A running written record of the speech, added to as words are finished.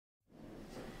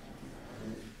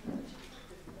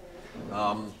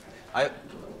Um, I,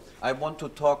 I want to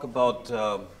talk about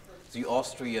the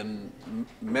Austrian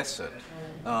method,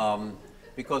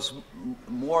 because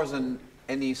more than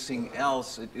anything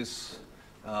else, it is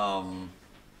the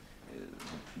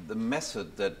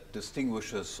method that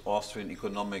distinguishes Austrian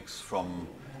economics from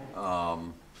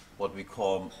what we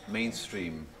call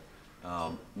mainstream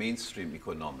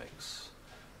economics.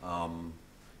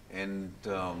 In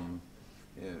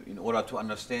order to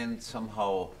understand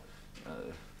somehow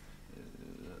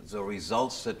the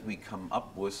results that we come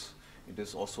up with, it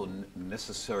is also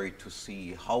necessary to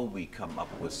see how we come up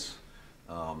with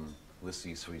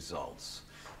these results.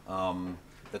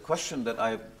 The question that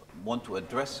I want to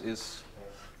address is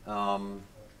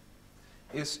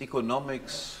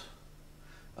economics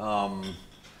a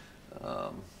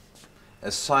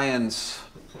science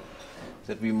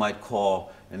that we might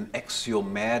call an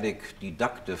axiomatic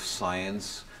deductive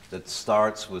science that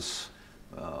starts with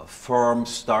firm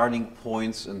starting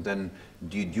points and then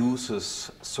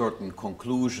deduces certain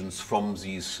conclusions from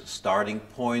these starting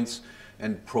points,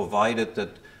 and provided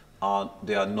that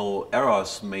there are no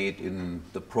errors made in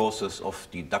the process of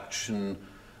deduction,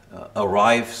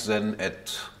 arrives then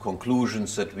at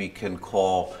conclusions that we can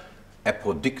call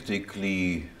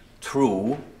apodictically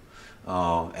true,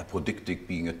 apodictic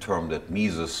being a term that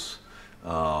Mises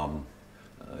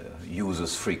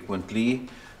uses frequently,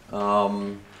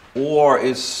 or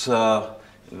is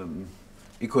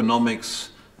economics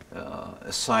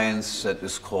a science that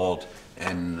is called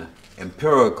an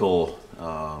empirical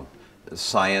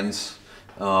science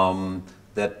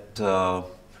that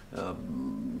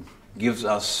gives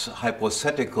us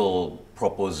hypothetical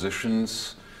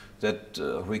propositions that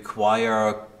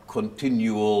require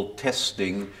continual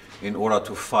testing in order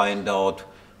to find out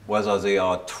whether they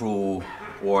are true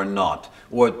or not.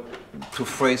 Or to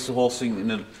phrase the whole thing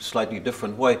in a slightly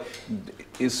different way,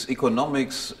 is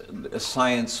economics a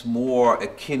science more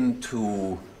akin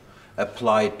to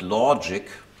applied logic,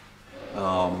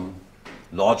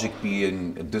 logic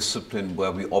being a discipline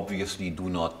where we obviously do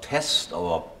not test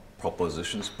our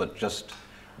propositions but just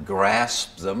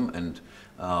grasp them and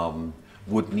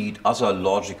would need other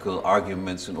logical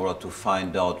arguments in order to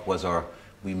find out whether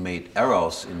we made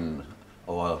errors in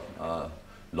our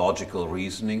logical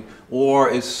reasoning? Or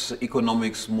is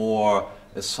economics more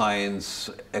a science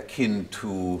akin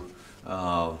to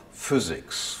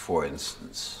physics, for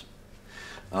instance?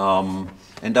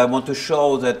 And I want to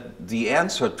show that the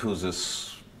answer to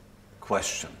this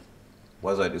question,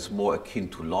 whether it is more akin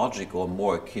to logic or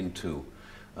more akin to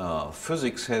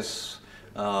physics, has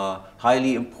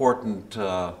highly important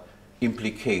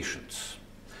implications.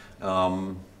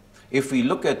 If we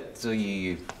look at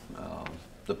the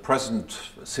present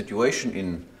situation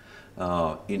in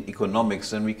economics,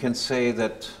 then we can say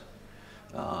that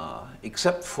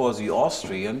except for the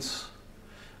Austrians,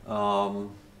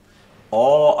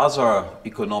 all other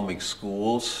economic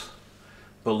schools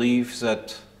believe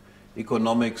that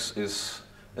economics is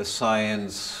a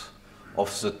science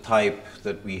of the type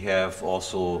that we have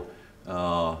also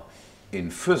in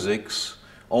physics.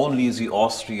 Only the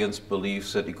Austrians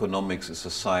believe that economics is a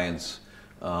science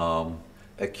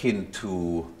akin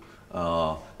to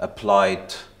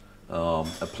applied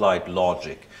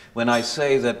logic. When I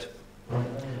say that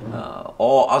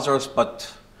all others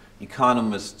but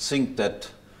economists think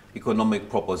that economic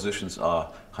propositions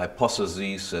are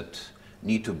hypotheses that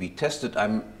need to be tested,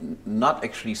 I'm not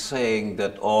actually saying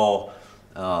that all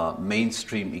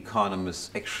mainstream economists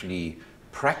actually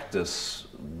practice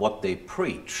what they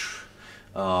preach.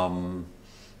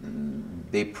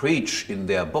 They preach in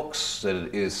their books that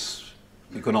it is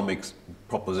economic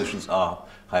propositions are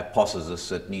hypotheses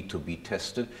that need to be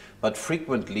tested, but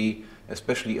frequently,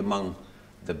 especially among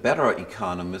the better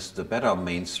economists, the better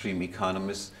mainstream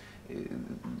economists,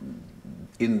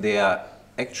 in their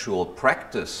actual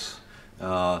practice,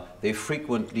 they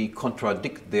frequently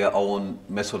contradict their own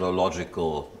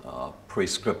methodological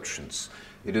prescriptions.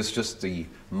 It is just the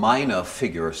minor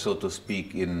figures, so to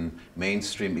speak, in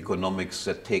mainstream economics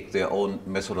that take their own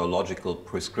methodological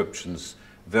prescriptions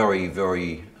very,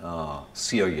 very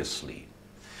seriously.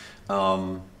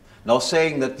 Now,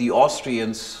 saying that the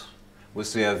Austrians,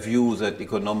 with their view that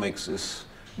economics is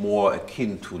more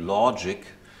akin to logic,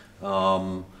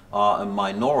 are a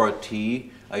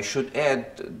minority, I should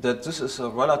add that this is a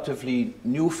relatively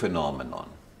new phenomenon.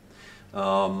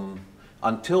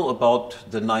 Until about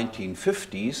the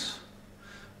 1950s,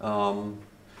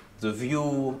 the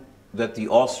view that the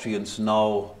Austrians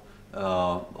now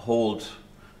hold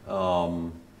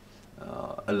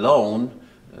alone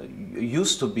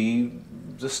used to be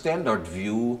the standard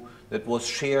view that was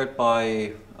shared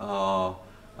by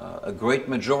a great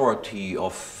majority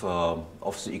of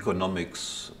the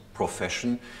economics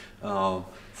profession.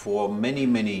 For many,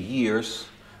 many years,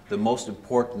 the most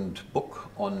important book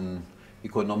on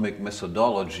economic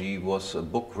methodology was a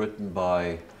book written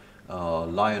by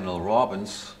Lionel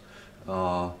Robbins,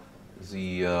 The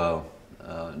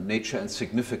Nature and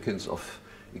Significance of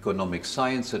Economic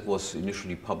Science, that was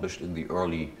initially published in the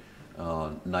early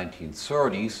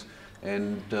 1930s.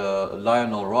 And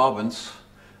Lionel Robbins,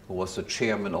 who was the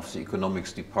chairman of the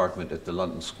economics department at the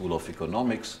London School of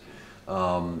Economics,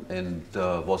 and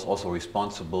was also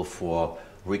responsible for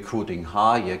recruiting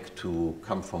Hayek to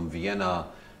come from Vienna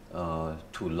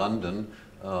to London.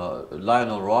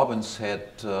 Lionel Robbins had,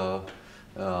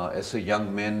 as a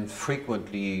young man,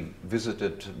 frequently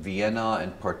visited Vienna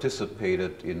and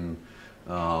participated in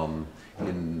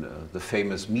the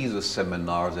famous Mises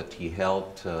seminar that he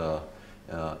held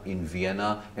in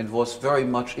Vienna, and was very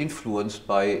much influenced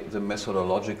by the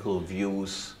methodological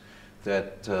views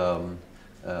that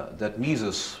that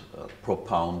Mises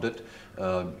propounded.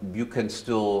 You can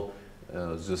still,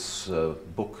 this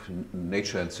book,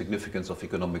 Nature and Significance of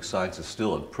Economic Science, is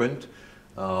still in print.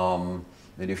 And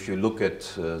if you look at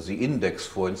the index,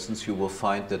 for instance, you will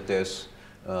find that there's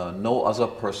no other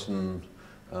person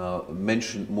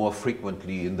mentioned more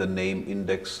frequently in the name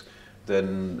index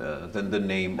than the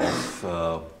name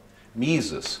of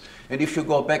Mises. And if you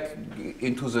go back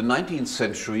into the 19th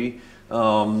century,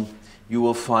 you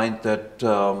will find that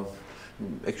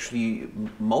actually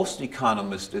most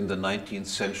economists in the 19th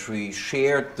century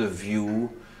shared the view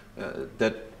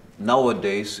that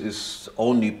nowadays is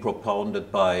only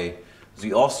propounded by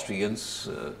the Austrians,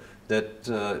 that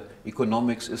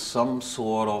economics is some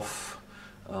sort of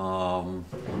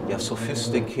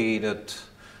sophisticated,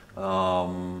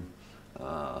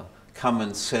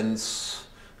 common sense,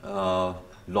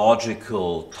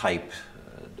 logical type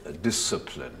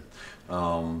discipline.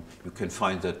 You can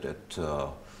find that at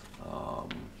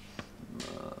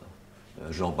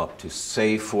Jean-Baptiste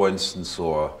Say, for instance,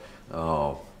 or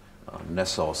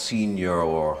Nassau Senior,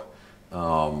 or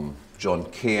John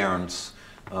Cairns.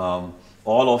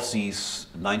 All of these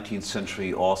 19th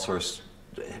century authors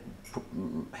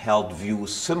held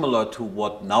views similar to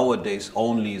what nowadays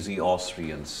only the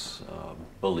Austrians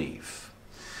believe.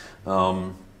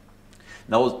 Now,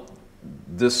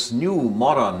 this new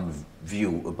modern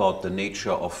view about the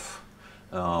nature of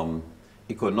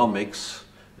economics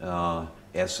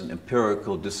as an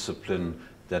empirical discipline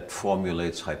that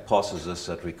formulates hypotheses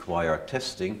that require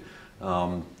testing,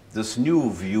 this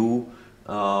new view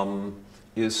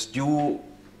is due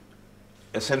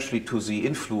essentially to the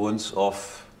influence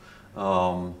of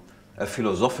a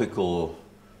philosophical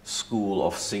school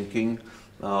of thinking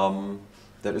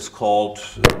that is called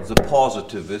the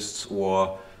positivists,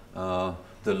 or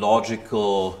the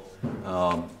logical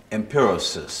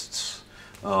empiricists.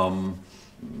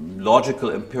 Logical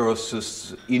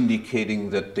empiricists indicating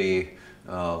that they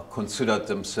considered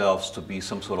themselves to be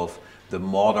some sort of the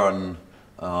modern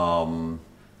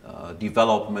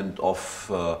development of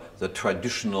the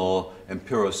traditional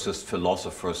empiricist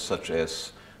philosophers such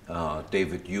as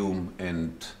David Hume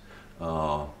and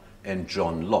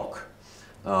John Locke.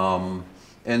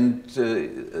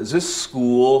 This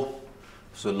school,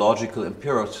 the logical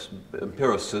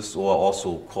empiricists, or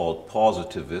also called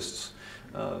positivists,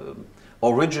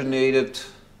 originated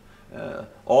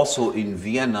also in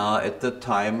Vienna at the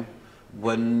time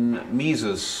when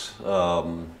Mises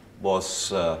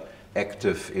was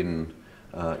active in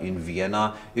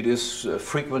Vienna. It is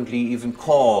frequently even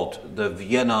called the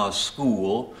Vienna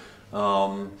School,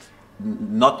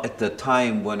 not at the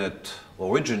time when it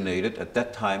originated. At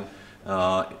that time,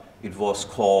 it was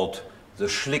called the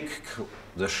Schlickkreis,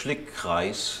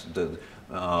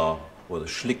 or the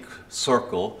Schlick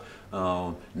Circle,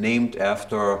 named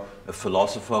after a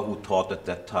philosopher who taught at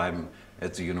that time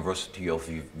at the University of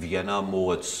Vienna,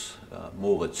 Moritz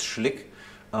Schlick.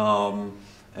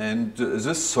 And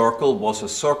this circle was a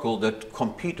circle that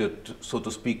competed, so to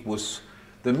speak, with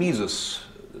the Mises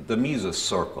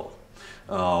circle.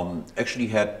 Actually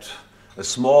had a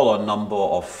smaller number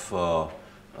of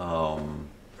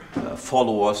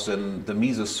followers than the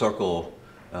Mises circle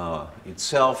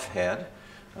itself had.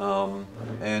 To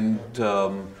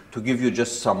give you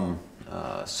just some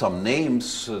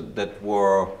names that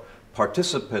were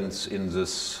participants in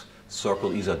this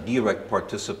circle, either direct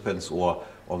participants or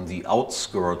on the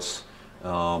outskirts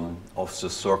of the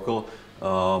circle,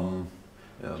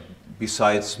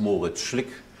 besides Moritz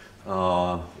Schlick,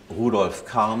 Rudolf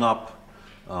Carnap,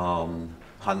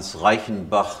 Hans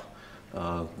Reichenbach,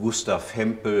 Gustav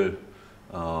Hempel,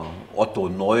 Otto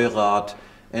Neurath,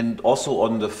 and also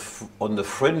on the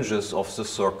fringes of the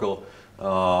circle,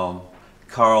 Karl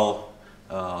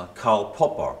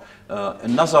Popper.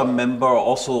 Another member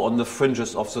also on the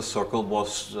fringes of the circle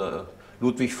was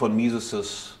Ludwig von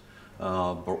Mises's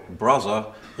brother,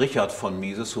 Richard von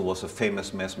Mises, who was a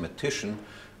famous mathematician,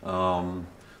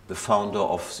 the founder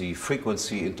of the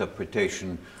frequency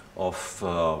interpretation of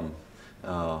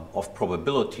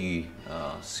probability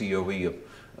theory,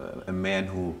 a man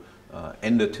who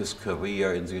ended his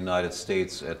career in the United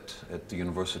States at the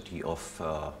University of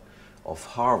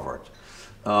Harvard.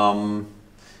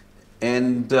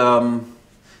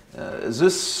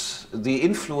 The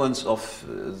influence of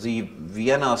the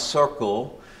Vienna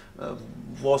Circle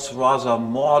was rather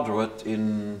moderate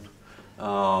in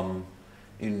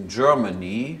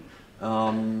Germany,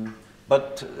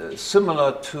 but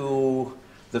similar to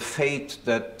the fate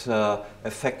that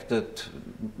affected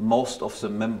most of the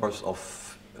members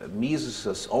of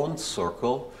Mises's own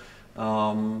circle.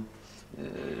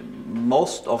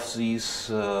 Most of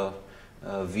these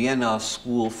Vienna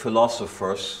school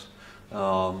philosophers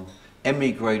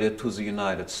emigrated to the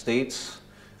United States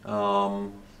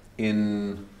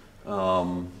in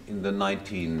the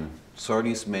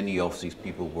 1930s. Many of these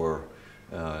people were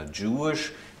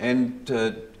Jewish, and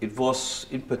it was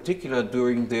in particular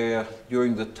during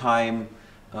the time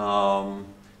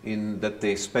that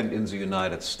they spent in the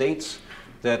United States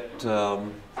that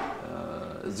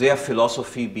their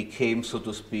philosophy became, so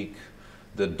to speak,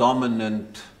 the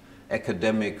dominant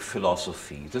academic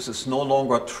philosophy. This is no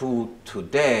longer true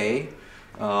today.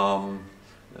 The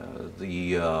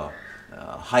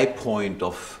high point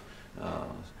of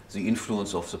the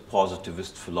influence of the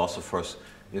positivist philosophers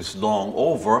is long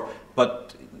over,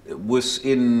 but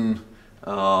within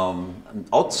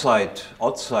outside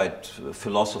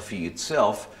philosophy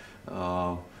itself,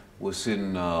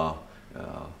 within the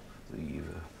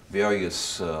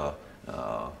various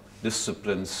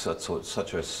disciplines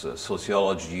such as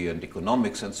sociology and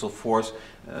economics and so forth,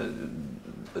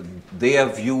 their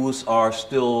views are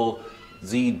still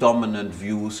the dominant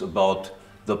views about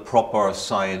the proper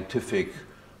scientific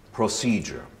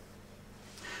procedure.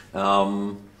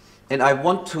 And I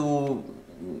want to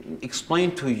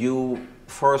explain to you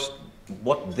first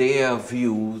what their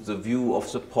view, the view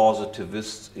of the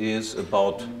positivists, is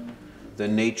about the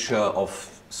nature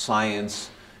of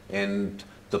science and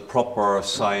the proper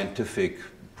scientific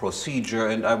procedure.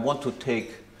 And I want to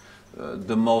take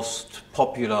the most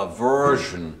popular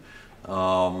version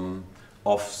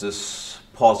of this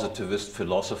positivist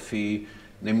philosophy,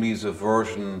 namely the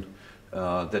version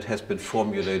that has been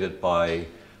formulated by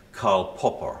Karl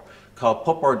Popper. Karl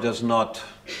Popper does not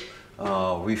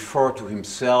refer to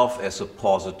himself as a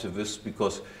positivist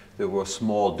because there were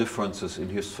small differences in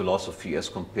his philosophy as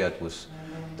compared with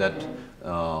that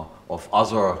of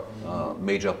other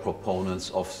major proponents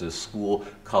of this school.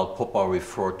 Karl Popper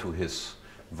referred to his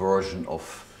version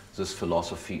of this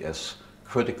philosophy as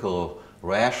critical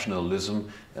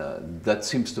rationalism. That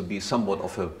seems to be somewhat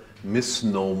of a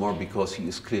misnomer because he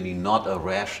is clearly not a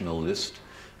rationalist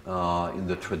in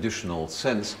the traditional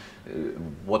sense.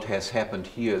 What has happened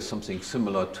here is something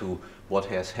similar to what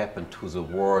has happened to the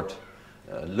word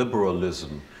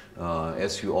liberalism.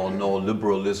 As you all know,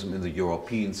 liberalism in the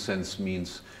European sense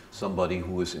means somebody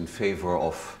who is in favor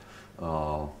of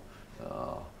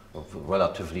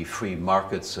relatively free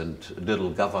markets and little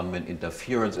government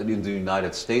interference. And in the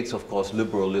United States, of course,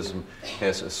 liberalism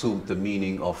has assumed the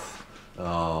meaning of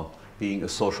being a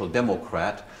social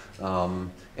democrat.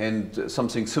 And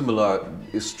something similar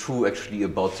is true actually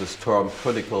about this term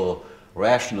critical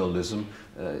rationalism.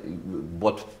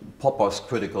 What Popper's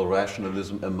critical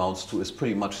rationalism amounts to is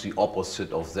pretty much the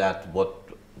opposite of that what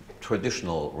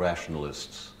traditional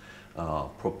rationalists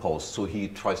propose. So he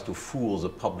tries to fool the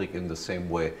public in the same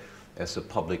way as the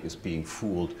public is being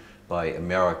fooled by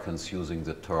Americans using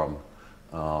the term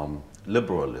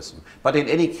liberalism. But in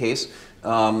any case,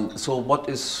 so what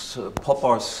is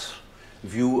Popper's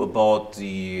view about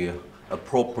the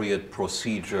appropriate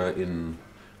procedure in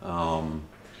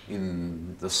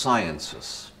the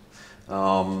sciences?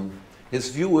 His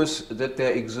view is that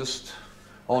there exist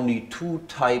only two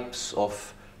types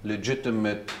of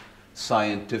legitimate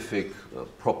scientific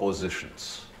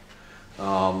propositions.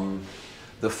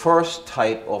 The first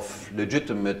type of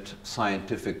legitimate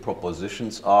scientific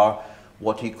propositions are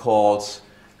what he calls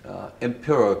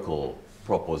empirical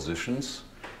propositions.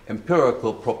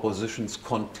 Empirical propositions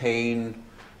contain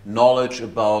knowledge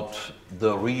about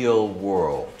the real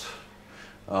world.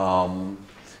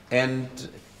 And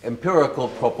empirical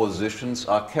propositions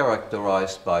are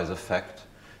characterized by the fact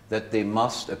that they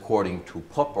must, according to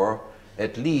Popper,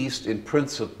 at least in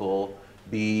principle,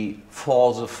 be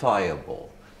falsifiable.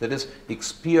 That is,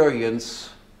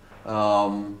 experience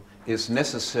is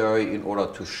necessary in order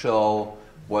to show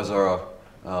whether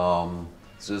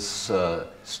this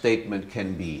statement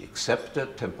can be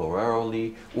accepted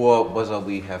temporarily or whether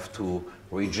we have to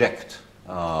reject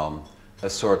a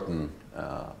certain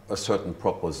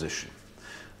proposition.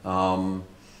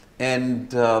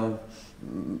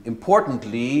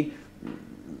 Importantly,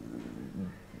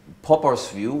 Popper's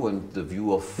view and the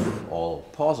view of all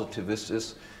positivists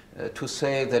is to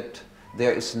say that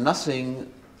there is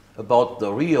nothing about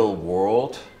the real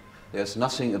world, there's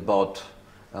nothing about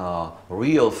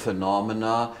real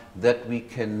phenomena that we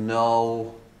can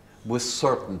know with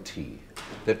certainty,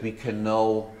 that we can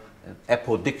know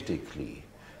apodictically.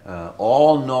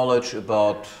 All knowledge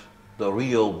about the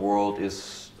real world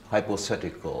is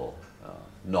hypothetical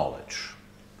knowledge.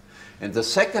 And the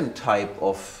second type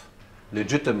of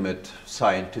legitimate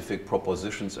scientific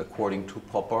propositions, according to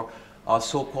Popper, are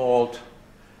so-called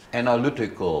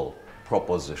analytical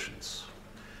propositions.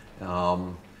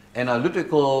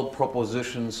 Analytical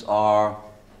propositions are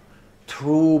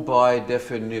true by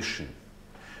definition.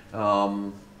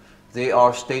 They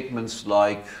are statements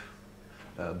like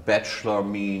bachelor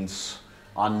means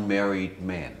unmarried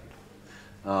man.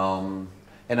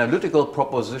 Analytical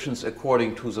propositions,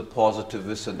 according to the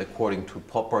positivists and according to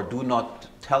Popper, do not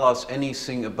tell us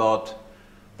anything about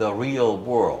the real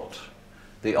world.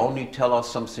 They only tell us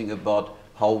something about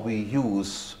how we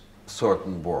use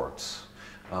certain words.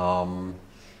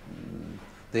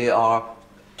 They are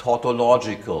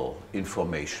tautological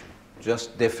information,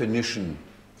 just definitional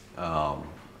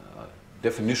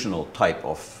type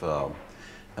of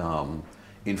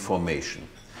information.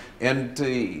 And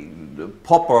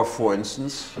Popper, for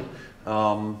instance,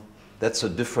 that's a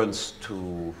difference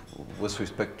with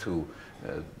respect to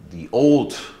the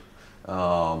old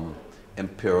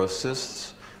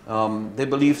empiricists. They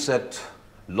believe that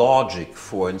logic,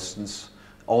 for instance,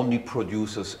 only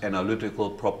produces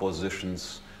analytical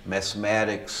propositions.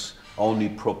 Mathematics only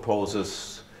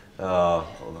presents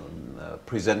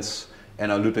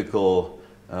analytical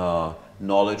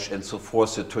knowledge, and so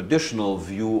forth. The traditional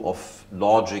view of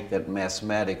logic and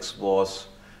mathematics was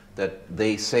that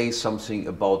they say something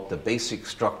about the basic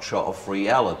structure of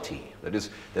reality. That is,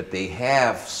 that they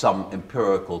have some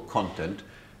empirical content.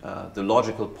 The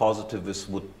logical positivists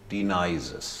would deny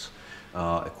this.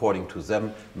 According to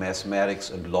them,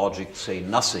 mathematics and logic say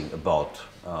nothing about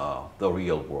the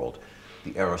real world.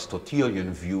 The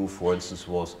Aristotelian view, for instance,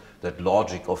 was that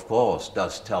logic, of course,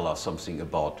 does tell us something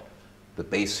about the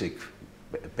basic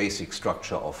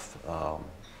structure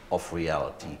of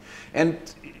reality. And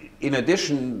in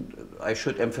addition, I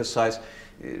should emphasize,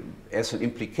 as an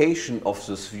implication of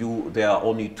this view, there are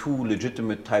only two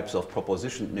legitimate types of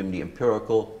proposition, namely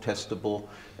empirical, testable,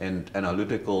 and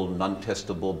analytical,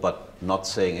 non-testable, but not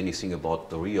saying anything about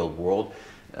the real world.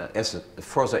 As a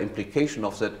further implication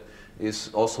of that is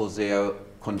also their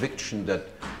conviction that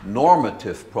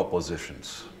normative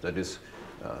propositions, that is,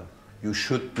 you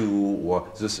should do, or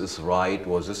this is right,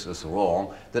 or this is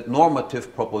wrong, that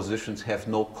normative propositions have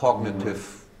no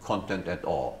cognitive content at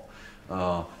all.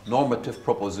 Normative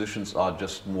propositions are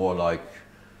just more like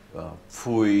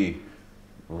pfui,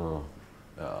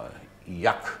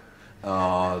 yuck,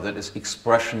 that is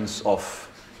expressions of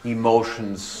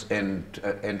emotions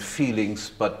and feelings,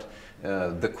 but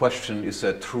the question, is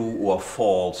that true or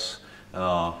false,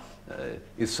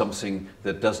 is something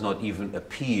that does not even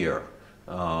appear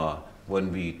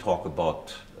when we talk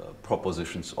about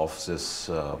propositions of this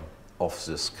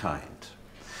kind.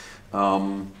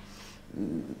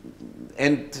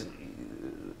 And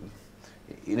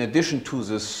in addition to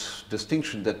this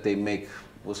distinction that they make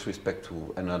with respect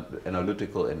to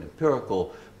analytical and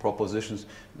empirical propositions,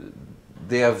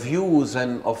 their view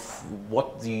then of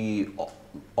what the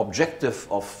objective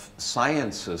of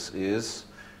sciences is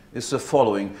the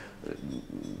following.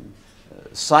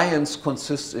 Science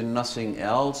consists in nothing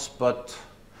else but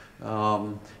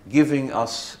giving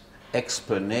us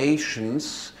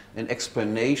explanations, and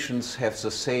explanations have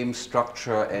the same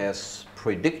structure as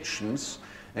predictions,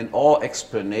 and all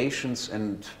explanations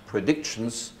and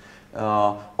predictions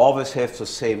always have the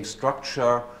same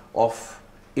structure of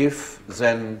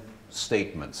if-then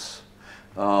statements.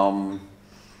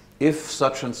 If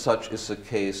such and such is the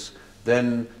case,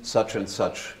 then such and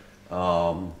such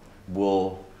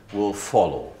will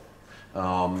follow.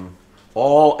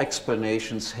 All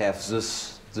explanations have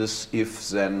this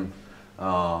if-then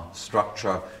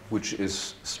structure, which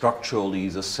is structurally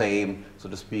the same, so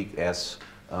to speak, as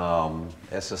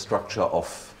the structure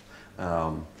of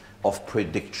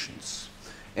predictions.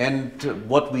 And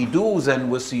what we do then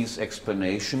with these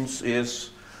explanations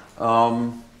is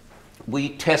we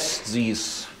test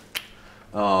these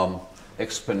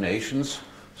explanations.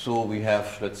 So we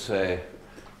have, let's say,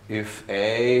 if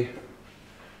A,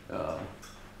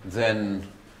 then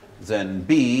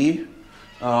B.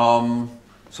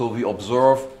 So we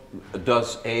observe,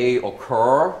 does A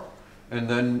occur? And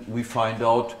then we find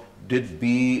out, did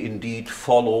B indeed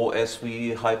follow as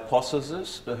we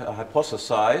hypothesized?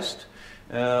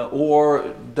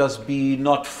 Or does B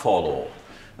not follow?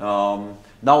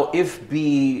 Now, if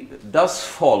B does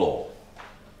follow,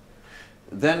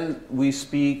 then we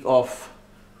speak of,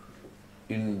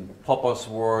 in Popper's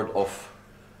word, of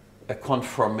a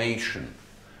confirmation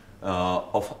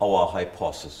of our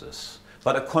hypothesis.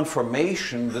 But a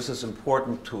confirmation, this is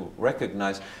important to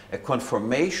recognize, a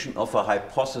confirmation of a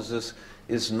hypothesis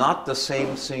is not the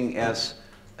same thing as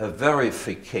a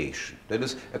verification. That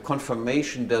is, a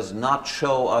confirmation does not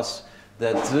show us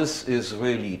that this is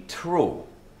really true.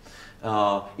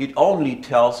 It only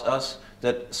tells us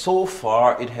that so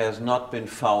far it has not been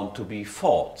found to be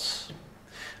false.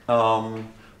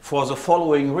 For the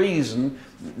following reason,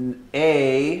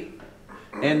 A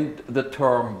and the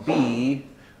term B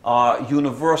are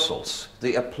universals.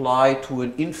 They apply to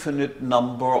an infinite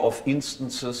number of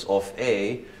instances of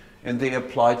A, and they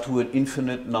apply to an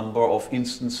infinite number of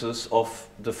instances of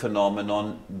the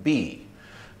phenomenon B.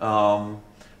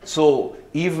 So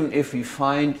even if we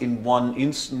find in one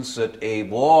instance that A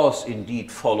was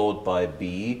indeed followed by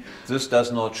B, this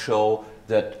does not show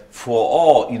that for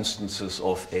all instances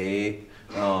of A,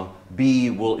 B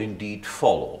will indeed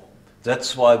follow.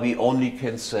 That's why we only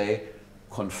can say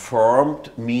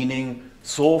confirmed, meaning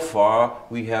so far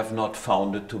we have not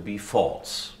found it to be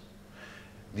false.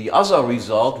 The other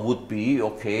result would be,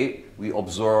 okay, we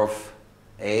observe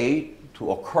A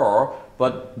to occur,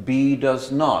 but B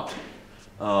does not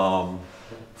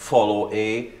follow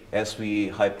A as we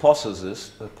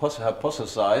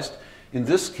hypothesized. In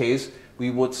this case, we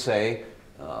would say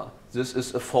this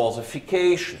is a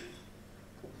falsification.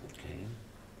 Okay.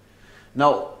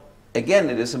 Now, again,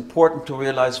 it is important to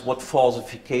realize what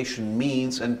falsification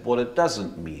means and what it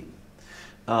doesn't mean.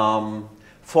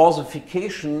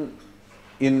 Falsification,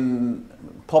 in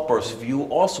Popper's view,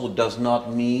 also does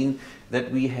not mean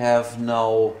that we have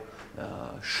now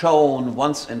shown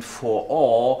once and for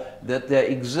all that there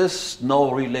exists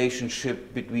no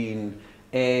relationship between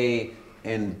A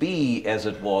and B as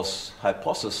it was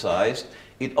hypothesized.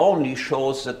 It only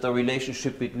shows that the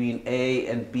relationship between A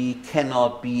and B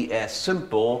cannot be as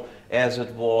simple as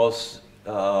it was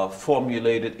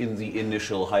formulated in the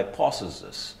initial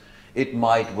hypothesis. It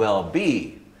might well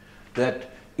be that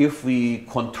if we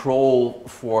control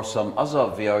for some other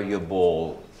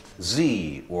variable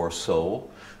z or so,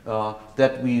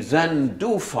 that we then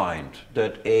do find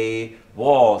that A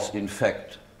was in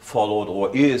fact followed or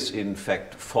is in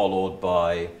fact followed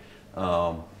by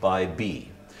B.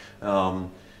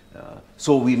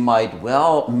 So we might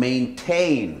well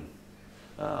maintain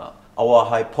our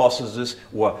hypothesis,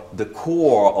 or the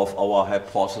core of our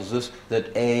hypothesis,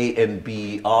 that A and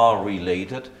B are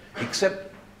related,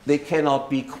 except they cannot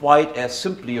be quite as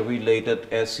simply related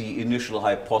as the initial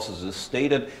hypothesis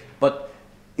stated. But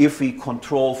if we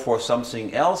control for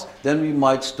something else, then we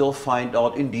might still find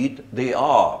out indeed they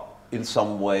are in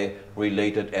some way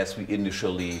related as we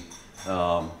initially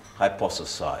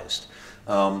hypothesized.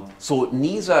 So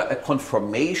neither a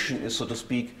confirmation is, so to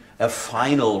speak, a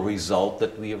final result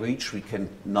that we reach. We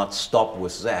cannot stop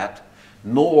with that.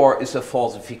 Nor is a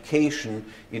falsification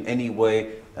in any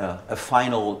way a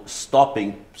final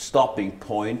stopping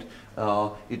point.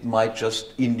 It might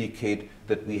just indicate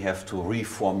that we have to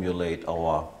reformulate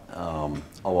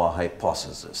our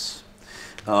hypothesis.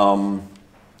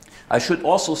 I should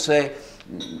also say,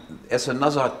 as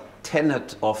another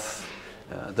tenet of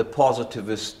the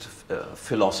positivist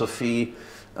philosophy,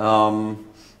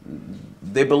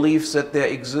 they believe that there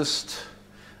exist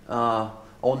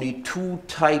only two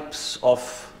types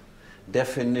of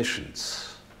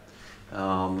definitions.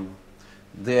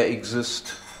 There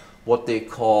exist what they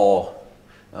call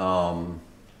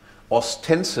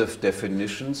ostensive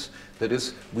definitions. That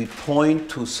is, we point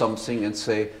to something and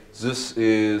say, this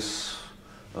is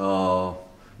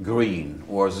green,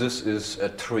 or this is a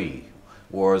tree,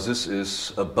 or this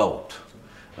is a boat.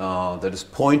 That is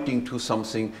pointing to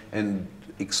something and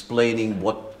explaining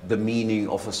what the meaning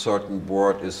of a certain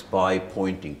word is by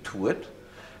pointing to it.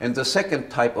 And the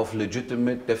second type of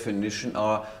legitimate definition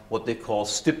are what they call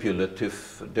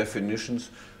stipulative definitions.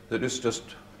 That is just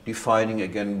defining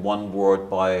again one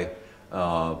word by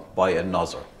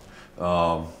another.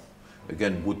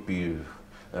 Again, would be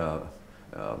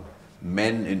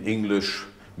men in English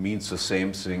means the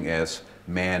same thing as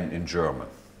man in German.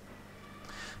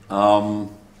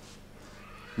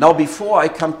 Now, before I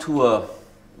come to a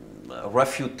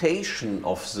refutation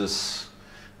of this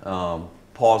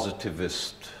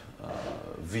positivist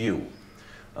view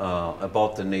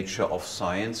about the nature of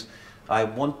science, I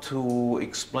want to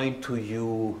explain to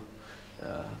you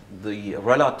the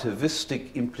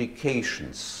relativistic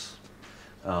implications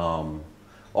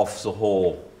of the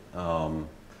whole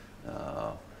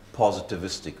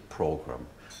positivistic program.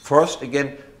 First,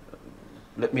 again,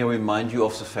 let me remind you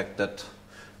of the fact that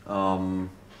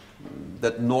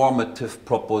that normative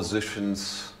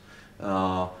propositions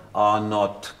are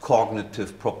not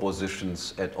cognitive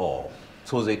propositions at all.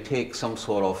 So they take some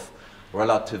sort of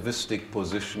relativistic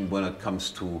position when it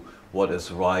comes to what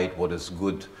is right, what is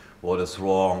good, what is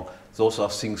wrong. Those are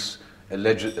things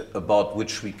about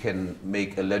which we can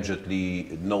make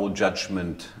allegedly no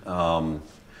judgment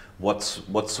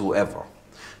whatsoever.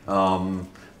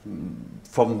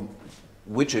 From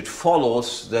which it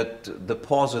follows that the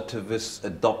positivists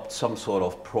adopt some sort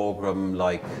of program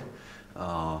like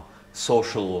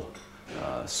social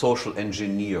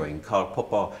engineering. Karl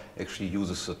Popper actually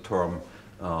uses the term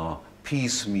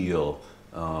piecemeal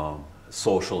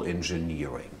social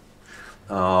engineering.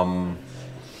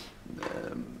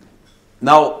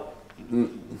 Now,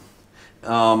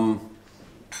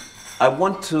 I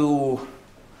want to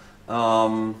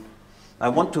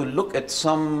look at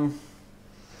some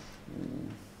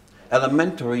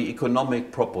elementary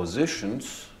economic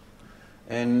propositions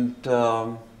and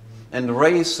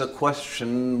raise the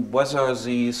question whether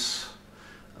these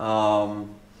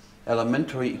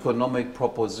elementary economic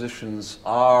propositions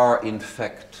are in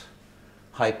fact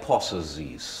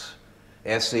hypotheses,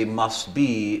 as they must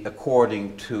be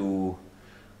according to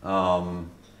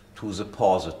the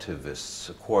positivists,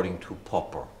 according to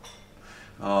Popper.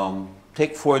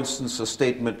 Take, for instance, a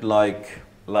statement like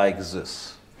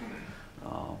this.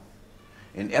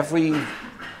 In every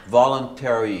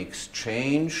voluntary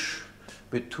exchange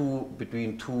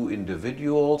between two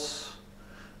individuals,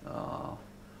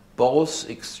 both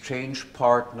exchange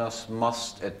partners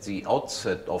must, at the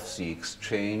outset of the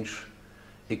exchange,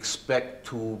 expect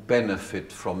to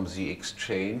benefit from the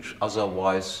exchange,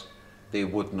 otherwise they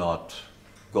would not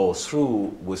go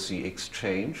through with the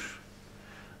exchange.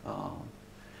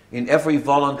 In every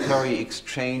voluntary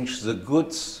exchange, the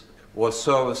goods or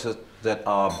services that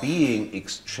are being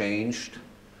exchanged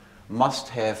must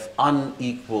have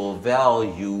unequal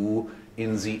value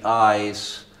in the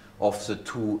eyes of the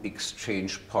two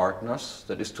exchange partners.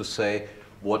 That is to say,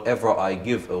 whatever I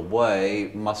give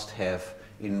away must have,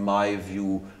 in my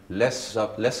view,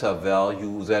 lesser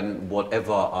value than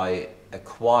whatever I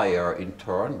acquire in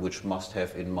turn, which must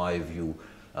have, in my view,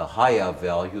 a higher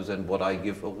value than what I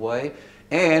give away.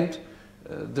 And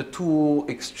the two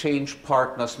exchange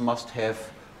partners must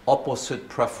have opposite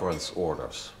preference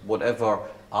orders. Whatever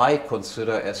I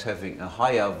consider as having a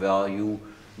higher value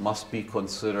must be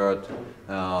considered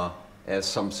as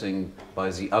something by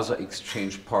the other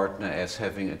exchange partner as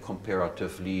having a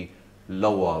comparatively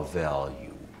lower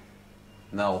value.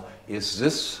 Now, is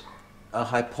this a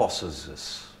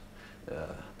hypothesis?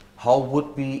 How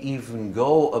would we even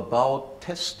go about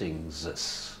testing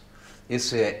this?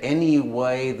 Is there any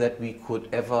way that we could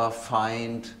ever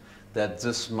find that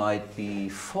this might be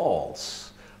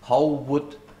false? How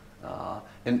would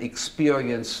an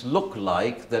experience look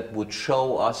like that would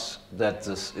show us that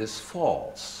this is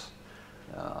false?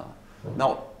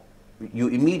 Now, you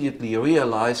immediately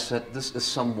realize that this is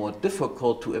somewhat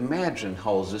difficult to imagine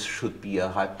how this should be a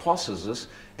hypothesis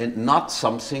and not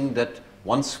something that,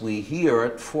 once we hear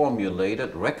it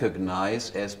formulated,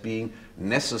 recognize as being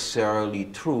necessarily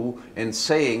true and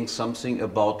saying something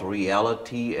about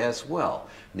reality as well,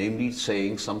 namely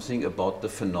saying something about the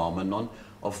phenomenon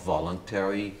of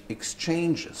voluntary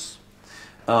exchanges.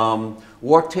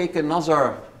 Or take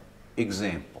another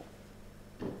example.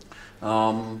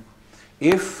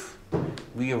 If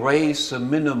we raise the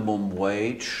minimum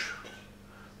wage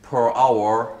per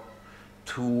hour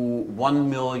to $1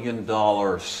 million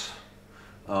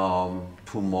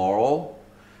tomorrow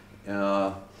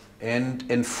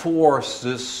and enforce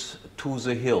this to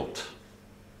the hilt,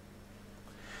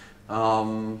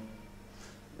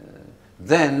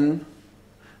 then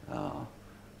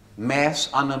mass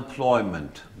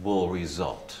unemployment will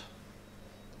result.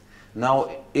 Now,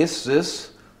 is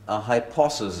this a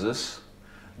hypothesis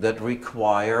that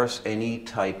requires any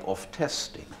type of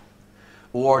testing?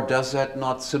 Or does that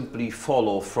not simply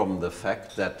follow from the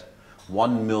fact that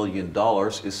 $1 million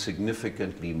is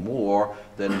significantly more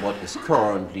than what is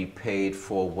currently paid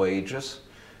for wages,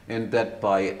 and that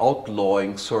by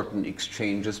outlawing certain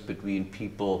exchanges between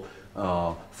people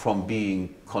from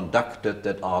being conducted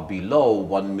that are below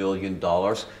 $1 million,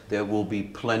 there will be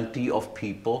plenty of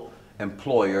people,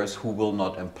 employers who will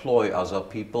not employ other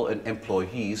people, and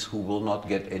employees who will not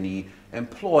get any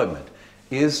employment.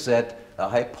 Is that a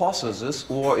hypothesis,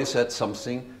 or is that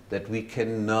something that we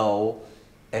can know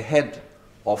ahead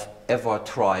of ever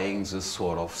trying this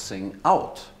sort of thing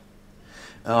out?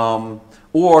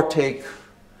 Or take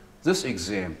this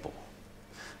example.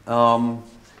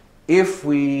 If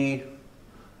we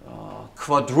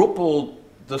quadruple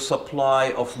the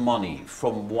supply of money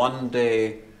from one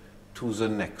day to the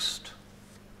next,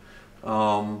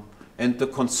 and the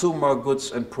consumer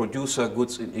goods and producer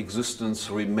goods in existence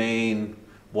remain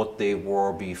what they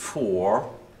were before,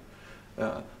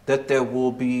 that there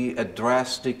will be a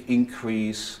drastic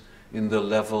increase in the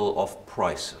level of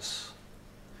prices.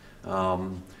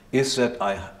 Is that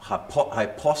a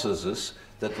hypothesis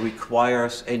that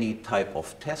requires any type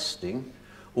of testing,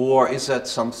 or is that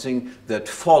something that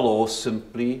follows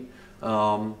simply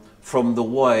from the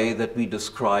way that we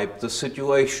describe the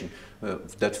situation,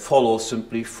 that follows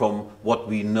simply from what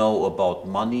we know about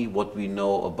money, what we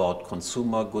know about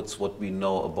consumer goods, what we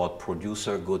know about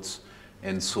producer goods,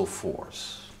 and so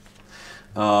forth?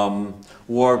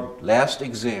 Or last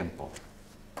example,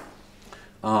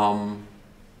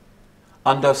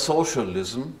 under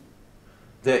socialism,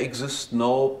 there exists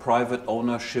no private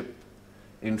ownership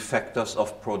in factors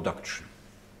of production.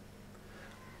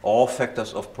 All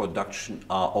factors of production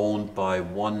are owned by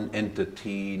one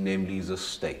entity, namely the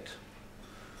state.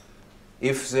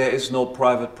 If there is no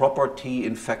private property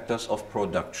in factors of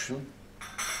production,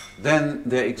 then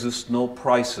there exist no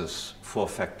prices for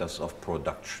factors of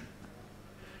production.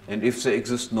 And if there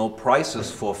exist no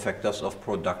prices for factors of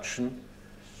production,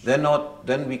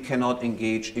 then we cannot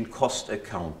engage in cost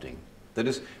accounting. That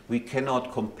is, we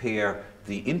cannot compare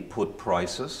the input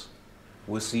prices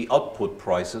with the output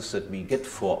prices that we get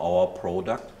for our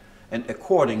product, and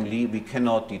accordingly we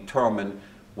cannot determine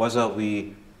whether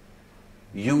we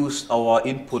used our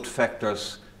input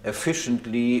factors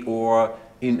efficiently or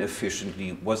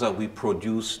inefficiently, whether we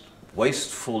produced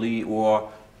wastefully or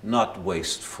not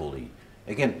wastefully.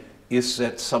 Again, is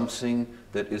that something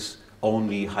that is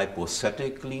only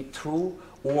hypothetically true,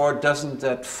 or doesn't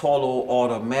that follow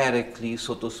automatically,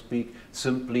 so to speak,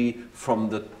 simply from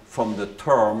the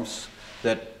terms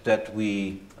that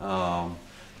we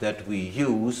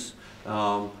use,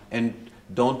 and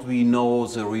don't we know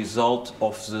the result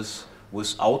of this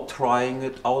without trying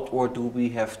it out, or do we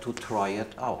have to try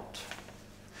it out?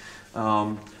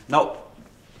 Now,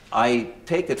 I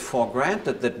take it for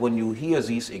granted that when you hear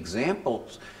these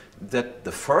examples, that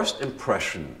the first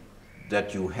impression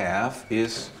that you have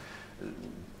is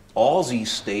all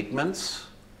these statements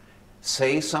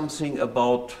say something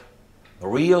about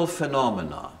real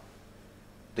phenomena.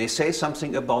 They say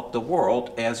something about the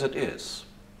world as it is.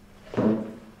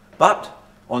 But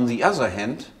on the other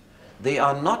hand, they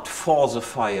are not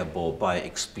falsifiable by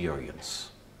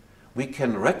experience. We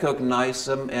can recognize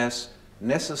them as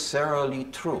necessarily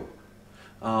true,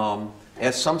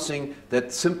 as something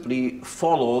that simply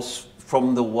follows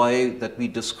from the way that we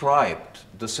described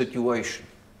the situation.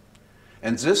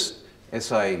 And this,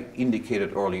 as I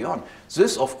indicated early on,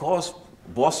 this of course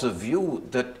was a view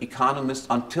that economists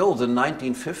until the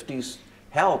 1950s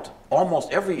held.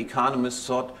 Almost every economist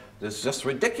thought it's just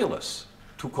ridiculous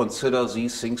to consider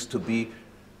these things to be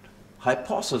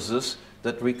hypotheses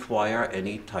that require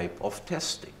any type of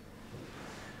testing.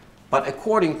 But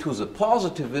according to the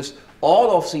positivists,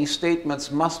 all of these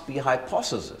statements must be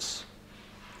hypotheses.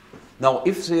 Now,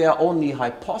 if they are only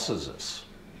hypotheses,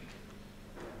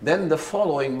 then the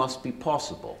following must be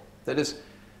possible. That is,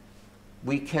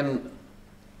 we can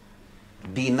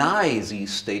deny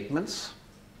these statements,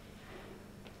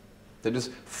 that is,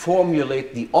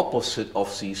 formulate the opposite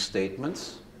of these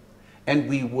statements, and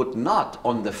we would not,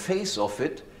 on the face of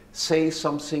it, say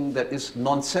something that is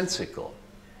nonsensical.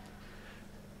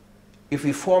 If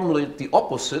we formulate the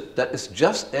opposite, that is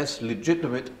just as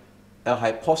legitimate a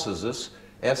hypothesis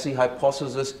as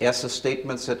the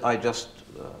statements that I just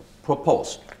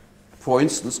proposed. For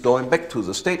instance, going back to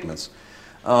the statements,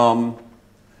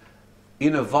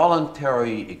 in a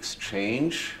voluntary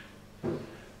exchange,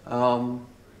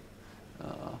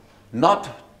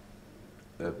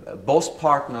 both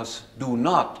partners do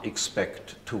not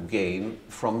expect to gain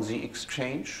from the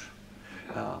exchange.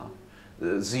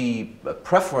 The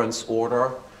preference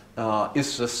order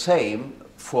is the same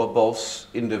for both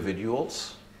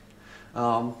individuals,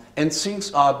 and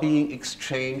things are being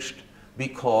exchanged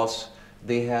because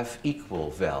they have equal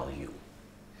value.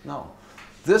 Now,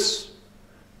 this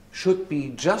should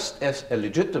be just as a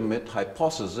legitimate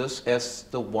hypothesis as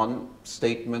the one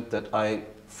statement that I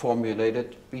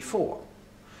formulated before.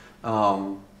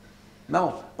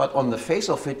 Now, but on the face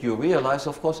of it, you realize,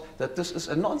 of course, that this is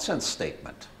a nonsense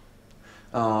statement.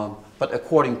 But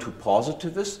according to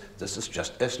positivists, this is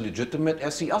just as legitimate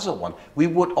as the other one. We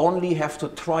would only have to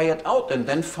try it out and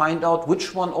then find out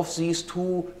which one of these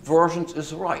two versions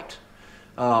is right.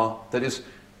 That is,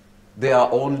 there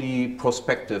are only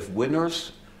prospective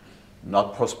winners,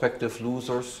 not prospective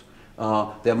losers.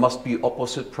 There must be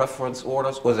opposite preference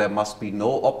orders, or there must be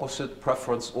no opposite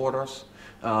preference orders.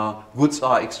 Goods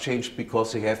are exchanged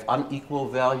because they have unequal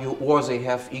value or they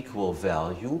have equal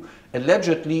value.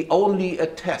 Allegedly, only a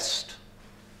test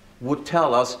would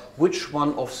tell us which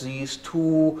one of these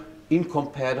two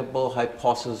incompatible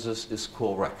hypotheses is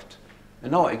correct.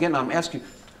 And now, again, I'm asking,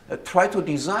 try to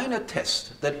design a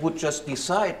test that would just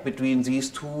decide between these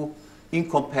two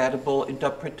incompatible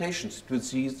interpretations, with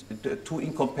these two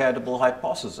incompatible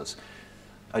hypotheses.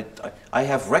 I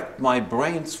have racked my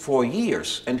brains for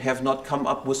years and have not come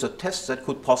up with a test that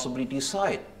could possibly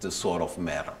decide this sort of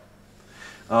matter.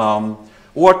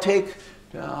 Or take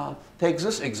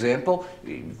this example.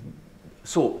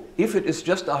 So if it is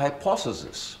just a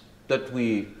hypothesis that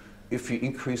if we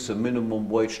increase the minimum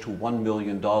wage to $1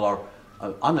 million,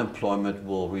 unemployment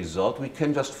will result, we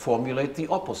can just formulate the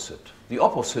opposite. The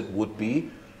opposite would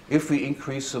be, if we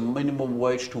increase the minimum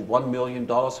wage to $1 million,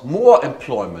 more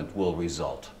employment will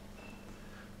result.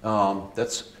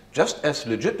 That's just as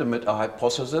legitimate a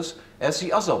hypothesis as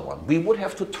the other one. We would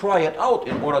have to try it out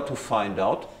in order to find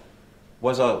out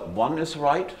whether one is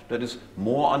right, that is,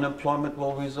 more unemployment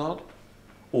will result,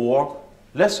 or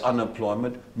less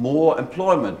unemployment, more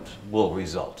employment will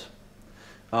result.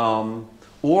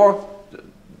 Or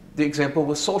the example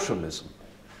with socialism.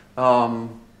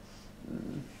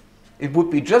 It would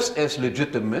be just as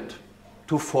legitimate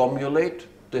to formulate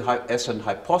as an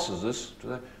hypothesis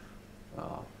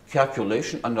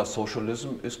calculation under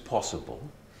socialism is possible,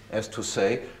 as to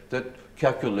say that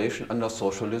calculation under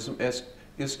socialism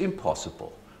is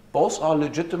impossible. Both are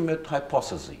legitimate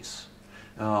hypotheses.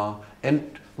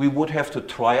 And we would have to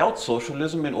try out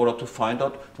socialism in order to find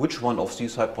out which one of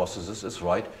these hypotheses is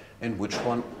right and which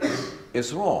one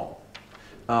is wrong.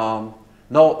 Now,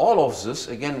 all of this,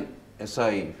 again, as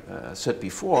I said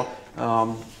before,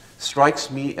 strikes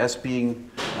me as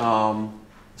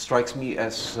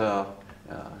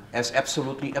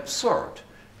absolutely absurd.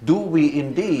 Do we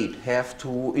indeed have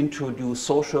to introduce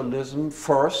socialism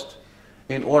first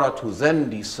in order to then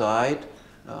decide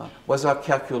whether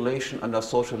calculation under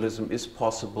socialism is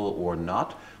possible or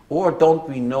not? Or don't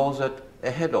we know that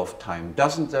ahead of time?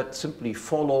 Doesn't that simply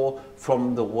follow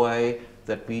from the way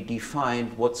that we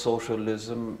defined what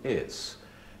socialism is?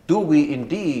 Do we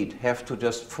indeed have to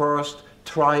just first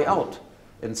try out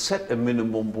and set a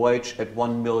minimum wage at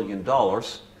 $1 million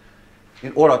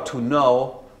in order to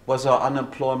know whether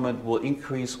unemployment will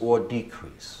increase or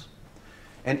decrease?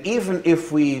 And even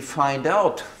if we find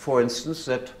out, for instance,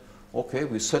 that, okay,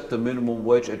 we set the minimum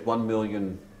wage at $1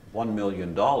 million,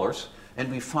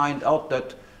 and we find out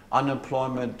that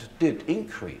unemployment did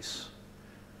increase,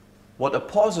 what a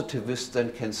positivist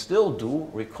then can still do,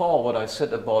 recall what I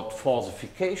said about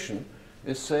falsification,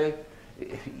 is say,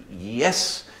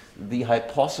 yes, the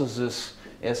hypothesis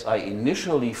as I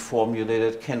initially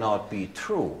formulated cannot be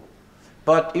true.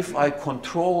 But if I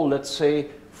control, let's say,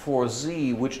 for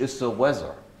Z, which is the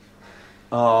weather,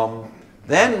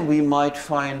 then we might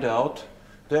find out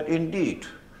that indeed,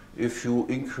 if you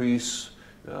increase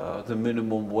the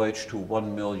minimum wage to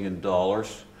 $1 million,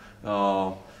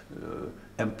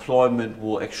 employment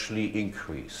will actually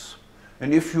increase.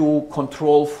 And if you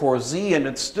control for Z and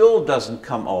it still doesn't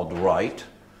come out right,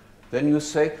 then you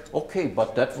say, okay,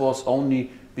 but that was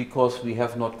only because we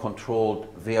have not controlled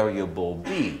variable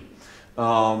B.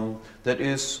 That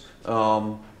is,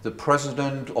 the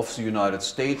President of the United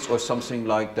States or something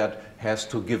like that has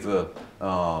to give a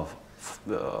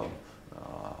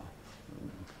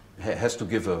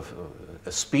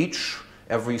speech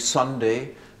every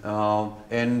Sunday,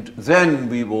 and then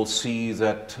we will see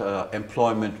that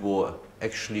employment will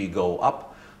actually go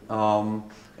up.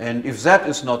 And if that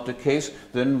is not the case,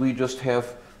 then we just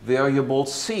have variable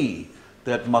C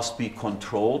that must be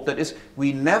controlled. That is,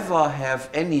 we never have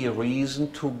any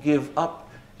reason to give up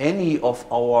any of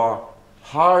our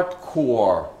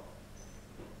hardcore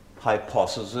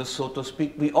hypotheses, so to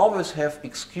speak. We always have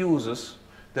excuses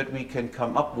that we can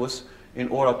come up with in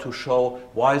order to show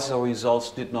why the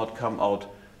results did not come out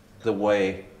the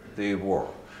way they were.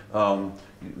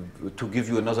 To give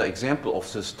you another example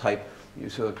of this type,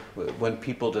 So when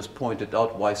people just pointed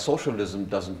out why socialism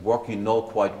doesn't work, you know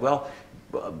quite well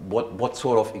what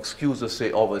sort of excuses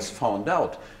they always found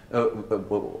out.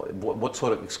 What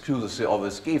sort of excuses they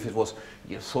always gave. It was,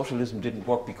 yes, socialism didn't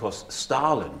work because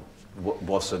Stalin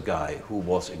was the guy who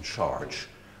was in charge.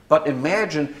 But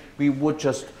imagine we would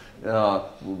just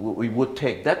we would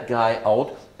take that guy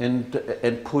out and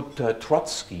put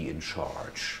Trotsky in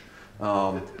charge.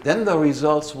 Then the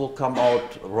results will come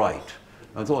out right.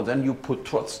 And so then you put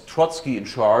Trotsky in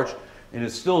charge, and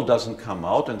it still doesn't come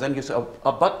out. And then you say,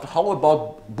 but how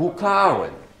about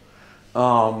Bukharin?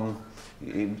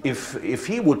 If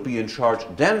he would be in charge,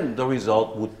 then the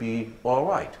result would be all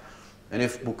right. And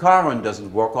if Bukharin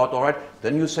doesn't work out all right,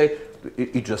 then you say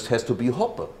it just has to be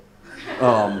Hoppe.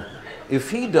 If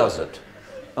he does it,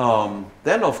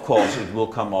 then of course it will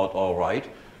come out all right.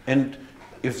 And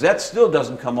if that still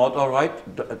doesn't come out all right,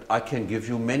 I can give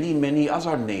you many, many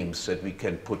other names that we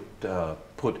can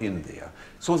put in there.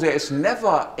 So there is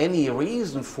never any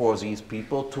reason for these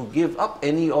people to give up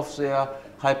any of their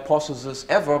hypotheses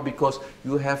ever, because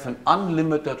you have an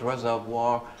unlimited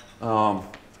reservoir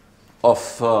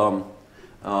of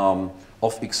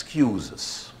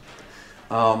excuses.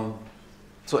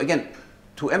 So again,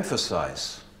 to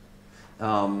emphasize,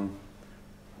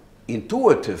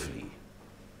 intuitively,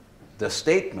 the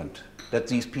statement that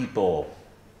these people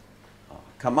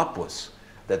come up with,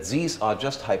 that these are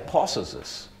just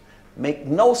hypotheses, make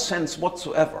no sense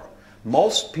whatsoever.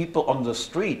 Most people on the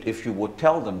street, if you would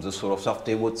tell them this sort of stuff,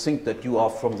 they would think that you are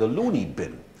from the loony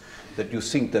bin, that you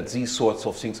think that these sorts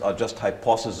of things are just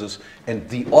hypotheses, and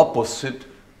the opposite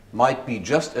might be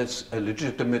just as a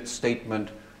legitimate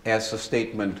statement as the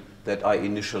statement that I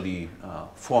initially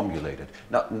formulated.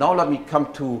 Now let me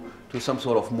come to some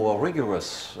sort of more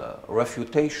rigorous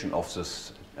refutation of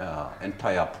this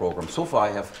entire program. So far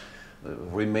I have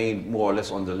remained more or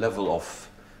less on the level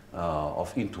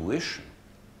of intuition.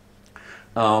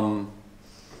 Now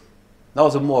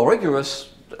the more rigorous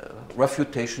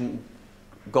refutation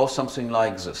goes something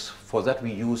like this. For that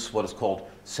we use what is called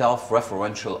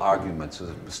self-referential arguments,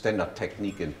 a standard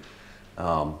technique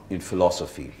in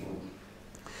philosophy.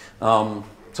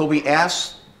 So we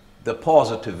ask the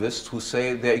positivists who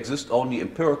say there exist only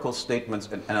empirical statements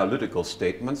and analytical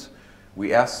statements,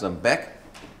 we ask them back,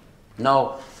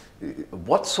 now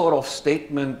what sort of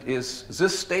statement is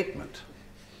this statement?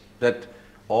 That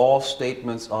all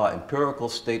statements are empirical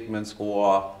statements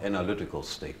or analytical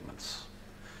statements?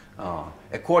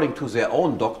 According to their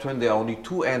own doctrine, there are only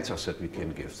two answers that we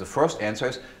can give. The first answer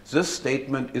is, this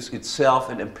statement is itself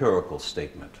an empirical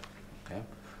statement. Okay?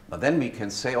 But then we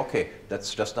can say, okay,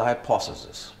 that's just a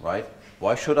hypothesis, right?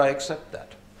 Why should I accept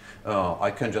that? I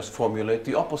can just formulate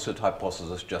the opposite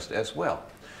hypothesis just as well.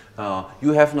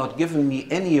 You have not given me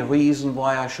any reason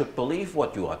why I should believe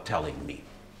what you are telling me.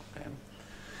 Okay?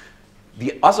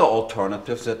 The other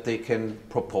alternative that they can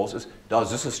propose is, now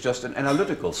this is just an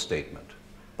analytical statement.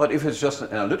 But if it's just an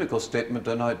analytical statement,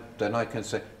 then I can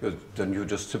say, then you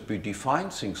just simply define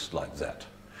things like that.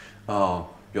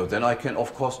 Then I can,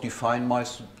 of course, define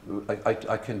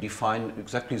I can define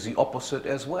exactly the opposite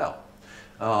as well.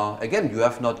 Again, you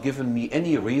have not given me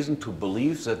any reason to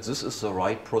believe that this is the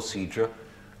right procedure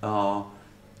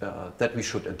that we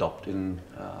should adopt in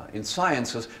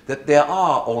sciences, that there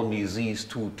are only these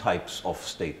two types of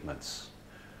statements.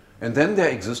 And then there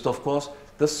exists, of course,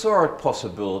 the third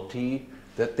possibility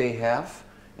that they have,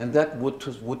 and that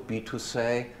would be to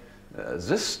say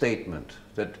this statement,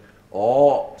 that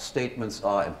all statements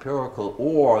are empirical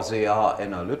or they are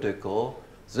analytical,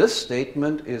 this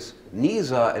statement is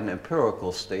neither an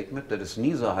empirical statement, that is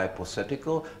neither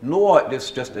hypothetical, nor it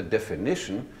is just a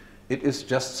definition. It is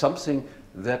just something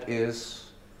that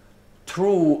is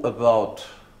true about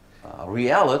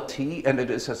reality, and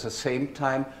it is at the same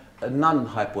time a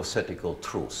non-hypothetical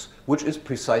truth, which is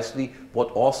precisely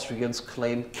what Austrians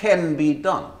claim can be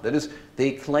done. That is,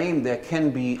 they claim there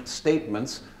can be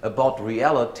statements about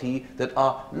reality that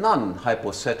are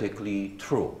non-hypothetically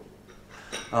true.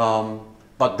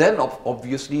 But then,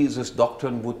 obviously, this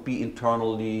doctrine would be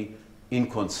internally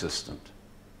inconsistent.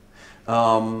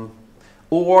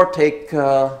 Or take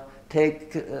the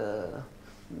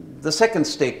second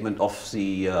statement of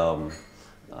the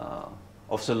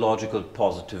logical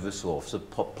positivists or of the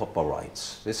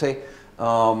Popperites. They say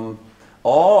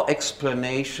all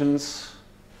explanations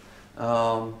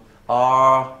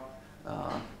are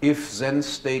if-then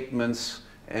statements,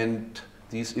 and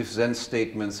these if-then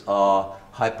statements are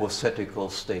hypothetical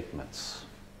statements.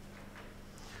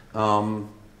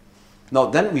 Now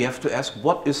then we have to ask,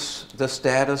 what is the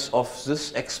status of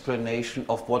this explanation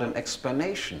of what an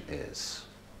explanation is?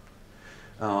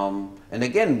 And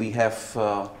again, we have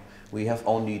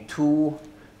only two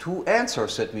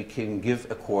answers that we can give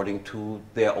according to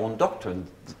their own doctrine.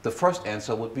 The first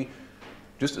answer would be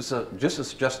just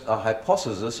a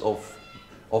hypothesis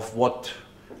of what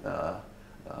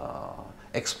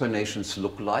explanations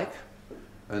look like,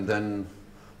 and then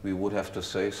we would have to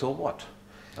say, so what?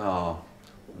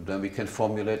 Then we can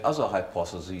formulate other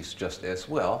hypotheses just as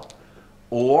well.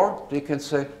 Or they can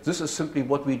say, this is simply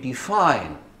what we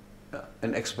define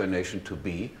an explanation to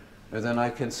be, and then I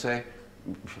can say,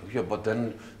 yeah, but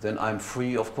then I'm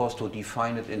free, of course, to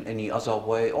define it in any other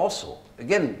way also.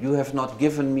 Again, you have not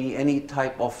given me any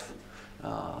type of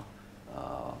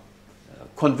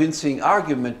convincing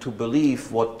argument to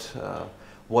believe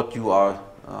what you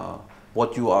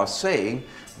are saying.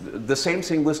 The same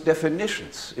thing with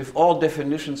definitions. If all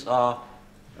definitions are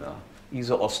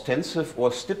either ostensive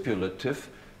or stipulative,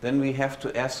 then we have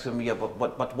to ask them, yeah,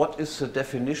 but what is the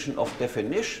definition of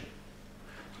definition?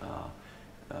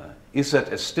 Is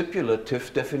that a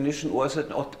stipulative definition or is it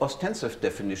an ostensive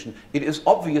definition? It is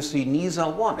obviously neither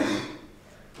one.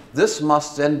 This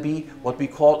must then be what we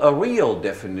call a real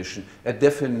definition, a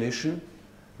definition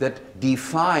that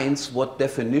defines what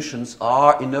definitions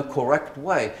are in a correct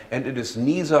way. And it is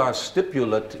neither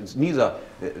stipulative, it's neither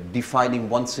defining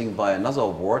one thing by another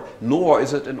word, nor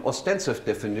is it an ostensive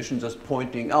definition just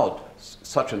pointing out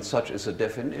such and such is a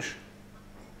definition.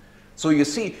 So you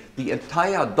see, the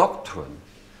entire doctrine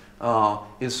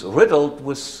is riddled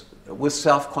with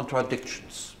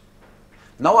self-contradictions.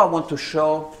 Now I want to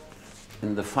show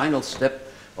in the final step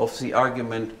of the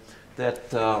argument that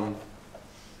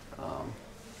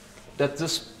that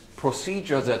this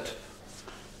procedure that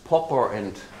Popper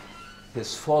and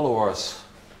his followers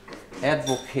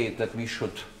advocate that we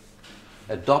should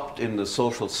adopt in the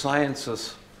social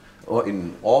sciences or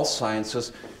in all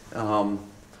sciences,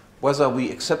 whether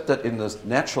we accept that in the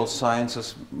natural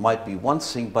sciences might be one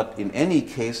thing, but in any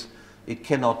case, it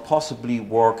cannot possibly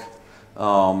work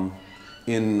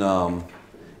in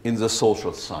the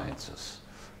social sciences.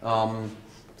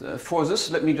 For this,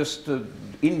 let me just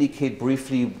indicate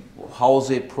briefly how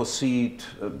they proceed,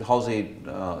 how they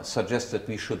suggest that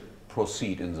we should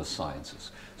proceed in the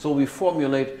sciences. So we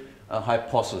formulate a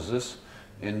hypothesis,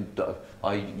 and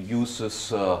I use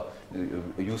this,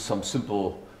 use some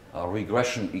simple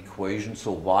regression equation.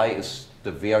 So y is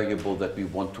the variable that we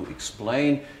want to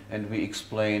explain, and we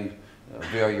explain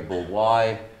variable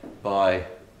y by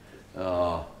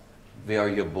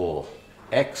variable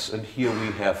x, and here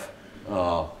we have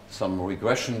some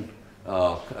regression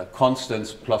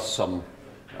constants plus some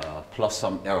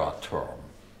error term.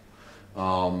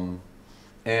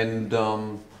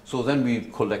 So then we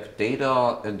collect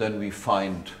data, and then we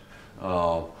find,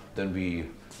 then we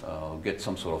get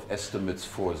some sort of estimates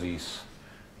for these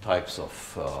types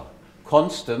of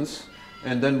constants,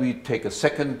 and then we take a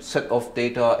second set of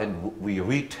data and we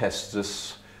retest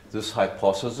this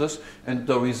hypothesis, and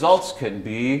the results can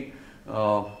be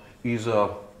either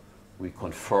we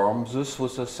confirm this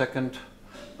with a second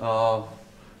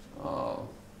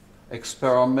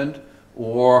experiment,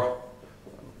 or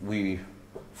we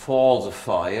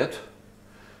falsify it,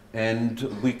 and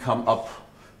we come up,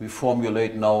 we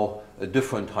formulate now a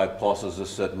different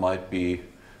hypothesis that might be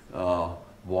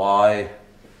y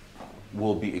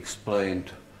will be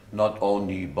explained not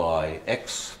only by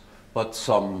x, but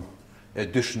some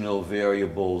additional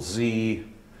variable z,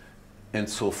 and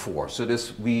so forth. So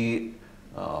this we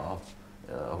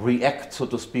react, so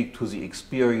to speak, to the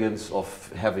experience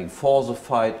of having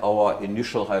falsified our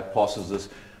initial hypothesis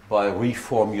by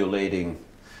reformulating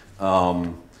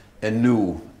a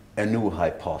new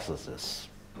hypothesis.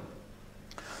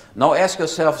 Now ask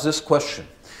yourself this question.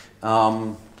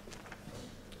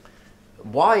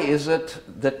 Why is it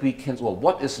that we can, well,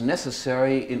 what is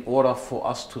necessary in order for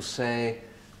us to say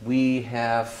we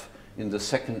have, in the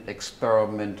second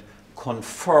experiment,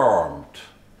 confirmed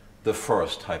the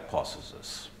first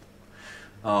hypothesis?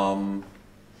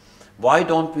 Why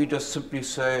don't we just simply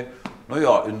say, no,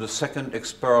 yeah, in the second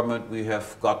experiment we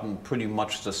have gotten pretty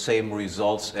much the same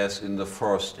results as in the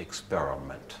first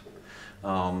experiment?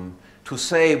 To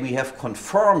say we have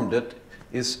confirmed it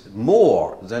is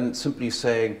more than simply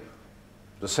saying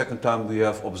the second time we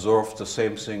have observed the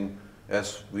same thing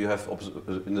as we have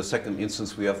in the second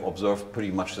instance we have observed pretty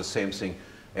much the same thing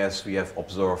as we have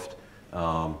observed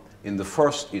in the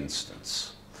first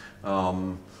instance.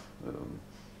 To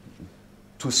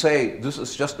say this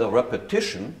is just a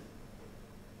repetition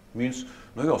means,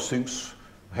 no, yeah, things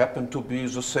happen to be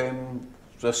the same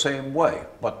way,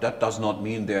 but that does not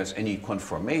mean there's any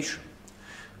confirmation.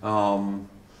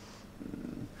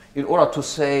 In order to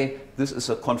say this is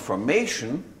a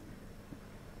confirmation,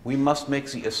 we must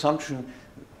make the assumption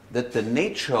that the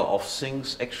nature of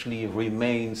things actually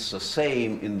remains the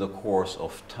same in the course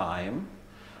of time.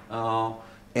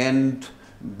 And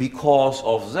because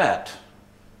of that,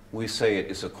 we say it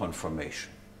is a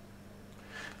confirmation.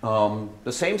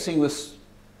 The same thing with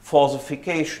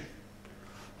falsification.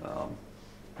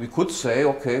 We could say,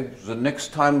 okay, the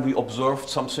next time we observed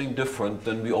something different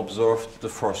than we observed the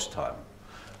first time.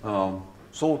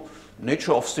 So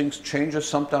nature of things changes.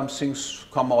 Sometimes things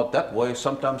come out that way,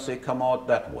 sometimes they come out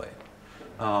that way.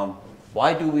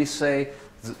 Why do we say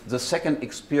the second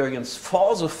experience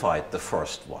falsified the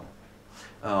first one?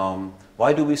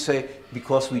 Why do we say,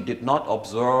 because we did not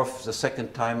observe the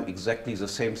second time exactly the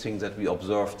same thing that we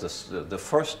observed the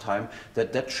first time,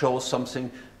 that shows something,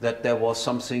 that there was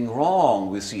something wrong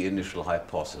with the initial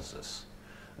hypothesis?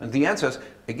 And the answer is,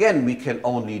 again, we can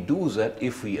only do that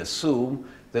if we assume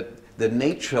that the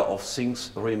nature of things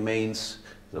remains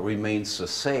the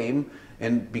same.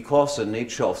 And because the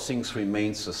nature of things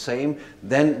remains the same,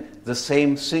 then the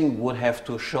same thing would have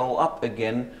to show up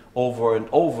again over and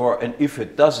over, and if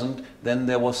it doesn't, then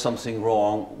there was something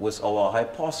wrong with our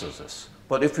hypothesis.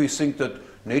 But if we think that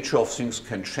nature of things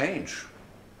can change,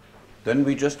 then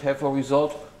we just have a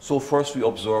result. So first we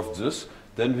observed this,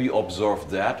 then we observed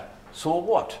that, so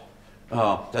what?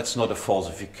 That's not a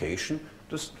falsification.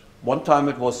 Just one time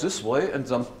it was this way, and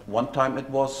one time it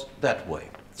was that way.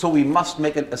 So we must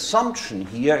make an assumption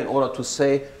here in order to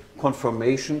say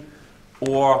confirmation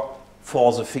or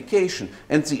falsification.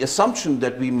 And the assumption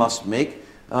that we must make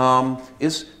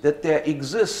is that there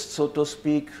exists, so to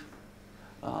speak,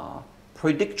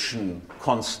 prediction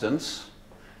constants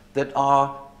that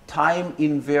are time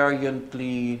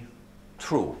invariantly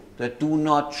true, that do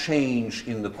not change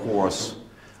in the course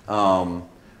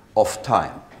of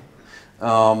time.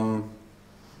 And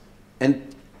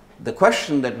the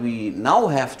question that we now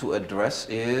have to address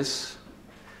is,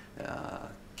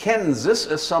 can this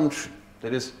assumption,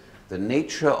 that is, the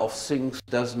nature of things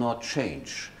does not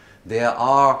change, there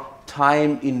are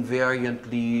time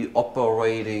invariantly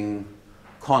operating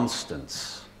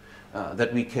constants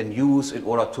that we can use in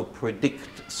order to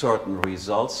predict certain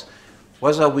results,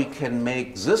 whether we can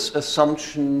make this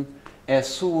assumption as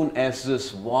soon as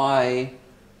this y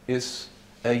is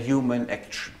a human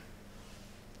action.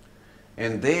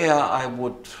 And there I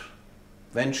would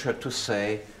venture to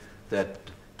say that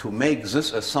to make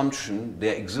this assumption,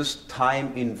 there exist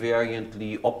time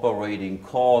invariantly operating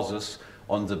causes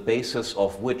on the basis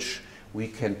of which we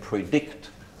can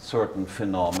predict certain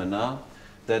phenomena,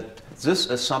 that this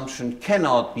assumption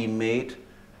cannot be made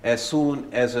as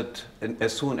soon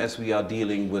as we are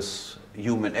dealing with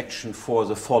human action for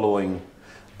the following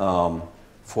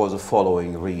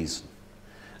reason.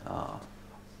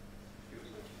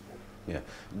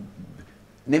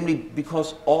 Namely,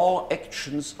 because all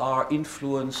actions are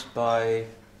influenced by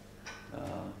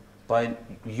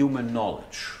human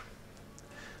knowledge.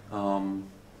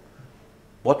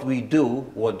 What we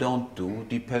do or don't do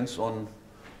depends on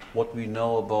what we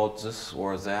know about this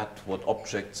or that, what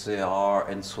objects there are,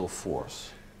 and so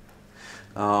forth.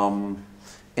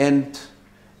 And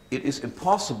it is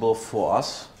impossible for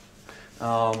us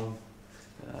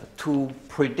to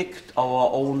predict our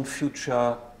own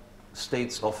future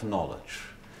states of knowledge.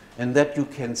 And that you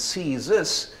can see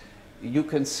this, you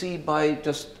can see by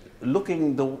just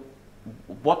looking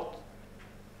what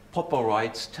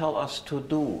Popperites tell us to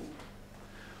do.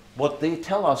 What they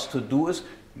tell us to do is,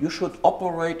 you should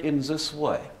operate in this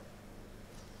way.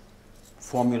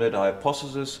 Formulate a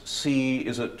hypothesis, see,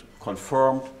 is it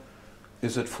confirmed,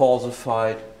 is it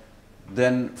falsified,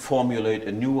 then formulate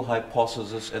a new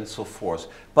hypothesis, and so forth.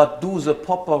 But do the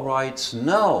Popperites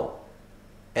know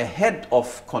ahead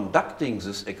of conducting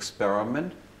this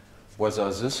experiment whether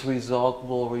this result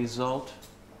will result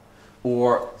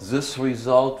or this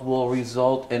result will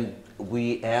result, and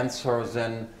we answer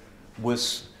then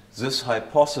with this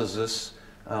hypothesis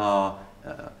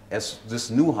as this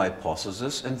new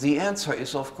hypothesis? And the answer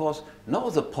is, of course, no,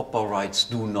 the Popperites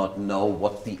do not know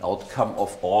what the outcome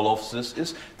of all of this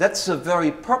is. That's the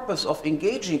very purpose of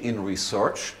engaging in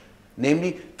research,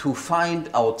 namely to find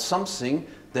out something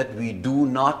that we do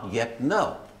not yet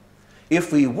know.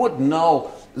 If we would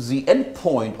know the end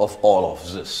point of all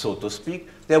of this, so to speak,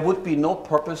 there would be no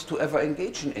purpose to ever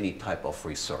engage in any type of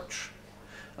research.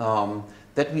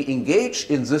 That we engage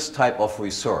in this type of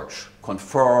research,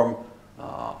 confirm,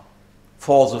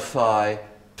 falsify,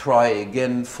 try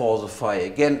again, falsify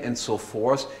again, and so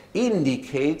forth,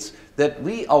 indicates that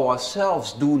we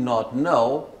ourselves do not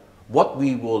know what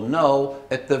we will know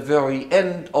at the very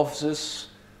end of this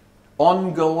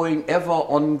ongoing, ever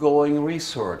ongoing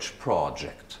research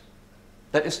project.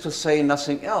 That is to say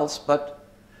nothing else, but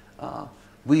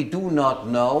we do not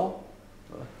know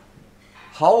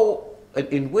how and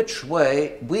in which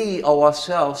way we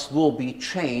ourselves will be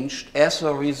changed as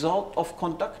a result of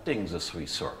conducting this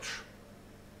research.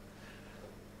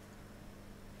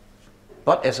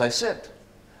 But as I said,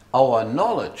 our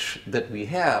knowledge that we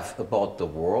have about the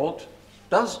world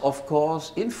does, of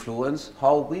course, influence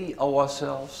how we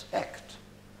ourselves act.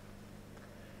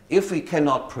 If we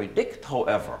cannot predict,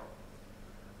 however,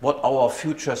 what our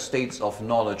future states of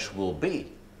knowledge will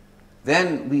be,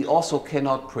 then we also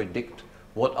cannot predict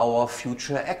what our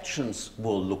future actions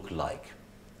will look like.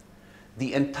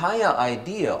 The entire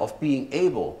idea of being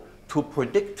able to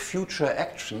predict future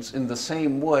actions in the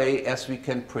same way as we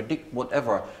can predict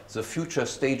whatever the future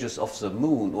stages of the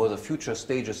moon or the future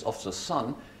stages of the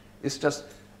sun is just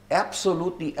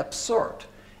absolutely absurd.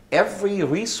 Every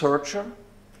researcher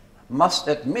must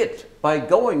admit, by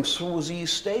going through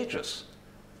these stages,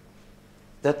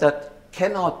 that that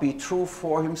cannot be true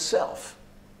for himself,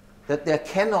 that there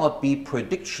cannot be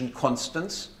prediction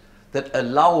constants that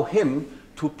allow him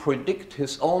to predict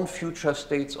his own future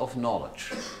states of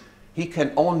knowledge. He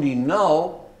can only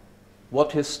know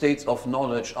what his states of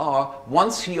knowledge are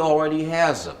once he already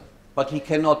has them, but he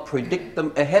cannot predict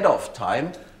them ahead of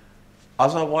time.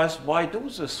 Otherwise, why do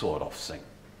this sort of thing?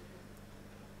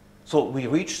 So we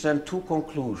reach then two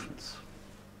conclusions.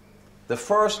 The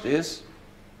first is,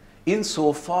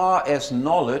 insofar as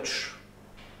knowledge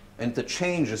and the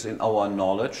changes in our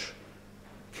knowledge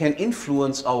can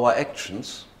influence our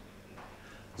actions,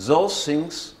 those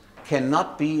things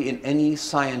cannot be in any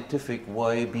scientific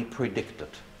way be predicted.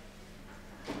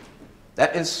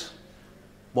 That is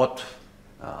what,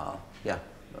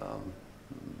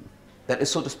 that is,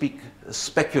 so to speak,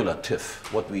 speculative,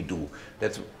 what we do.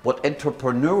 That's what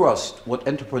entrepreneurs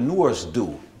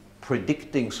do,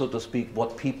 predicting, so to speak,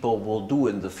 what people will do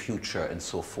in the future and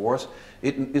so forth.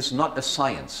 It is not a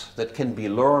science that can be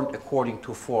learned according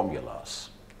to formulas.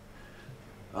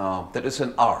 That is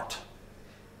an art.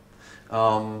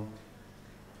 And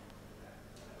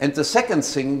the second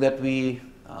thing that we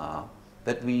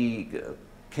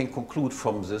can conclude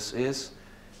from this is,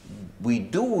 we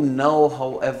do know,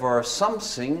 however,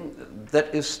 something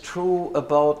that is true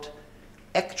about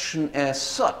action as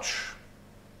such,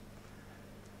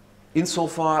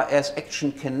 insofar as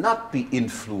action cannot be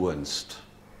influenced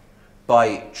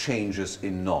by changes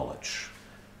in knowledge.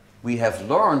 We have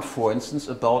learned, for instance,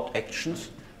 about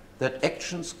actions, that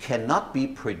actions cannot be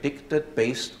predicted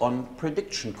based on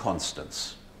prediction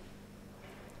constants.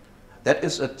 That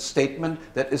is a statement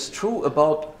that is true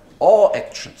about all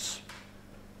actions.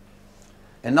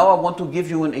 And now I want to give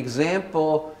you an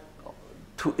example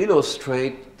to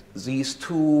illustrate these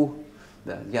two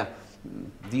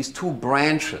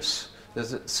branches.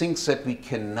 There's things that we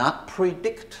cannot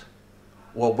predict,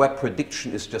 or where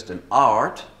prediction is just an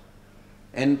art,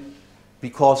 and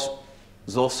because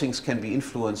those things can be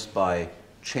influenced by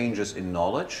changes in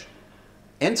knowledge,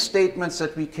 and statements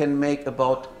that we can make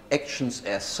about actions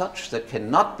as such that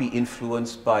cannot be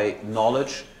influenced by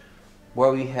knowledge,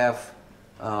 where we have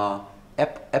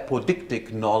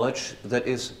apodictic knowledge that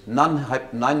is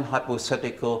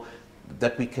non-hypothetical,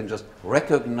 that we can just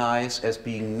recognize as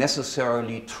being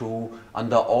necessarily true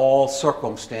under all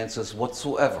circumstances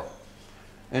whatsoever.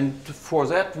 And for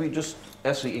that, we just,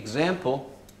 as the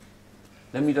example,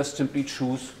 let me just simply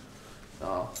choose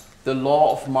the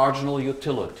law of marginal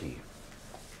utility.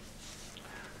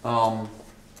 I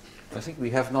think we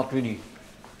have not really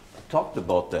talked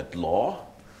about that law.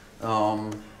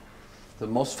 The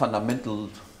most fundamental,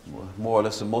 more or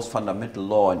less the most fundamental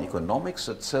law in economics,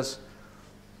 that says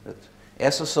that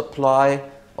as the supply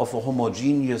of a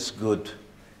homogeneous good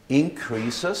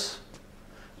increases,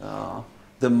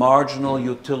 the marginal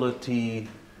utility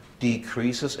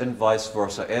decreases, and vice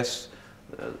versa. As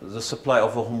the supply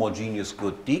of a homogeneous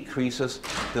good decreases,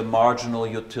 the marginal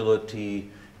utility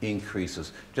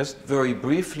increases. Just very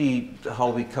briefly,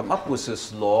 how we come up with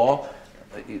this law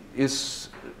is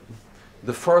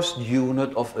the first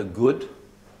unit of a good,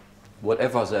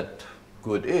 whatever that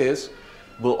good is,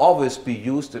 will always be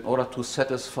used in order to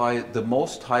satisfy the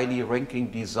most highly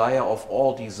ranking desire of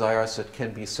all desires that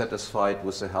can be satisfied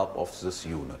with the help of this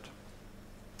unit,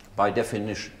 by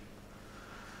definition.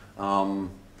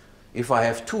 If I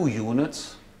have two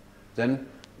units, then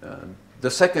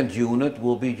the second unit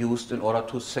will be used in order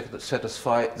to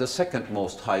satisfy the second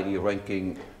most highly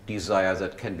ranking desire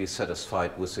that can be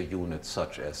satisfied with a unit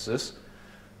such as this.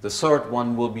 The third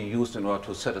one will be used in order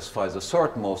to satisfy the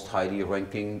third most highly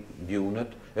ranking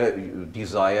unit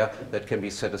desire that can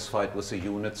be satisfied with a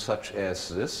unit such as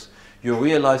this. you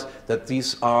realize that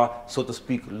these are, so to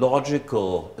speak,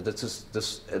 logical,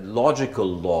 this logical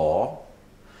law,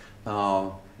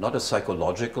 not a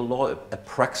psychological law, a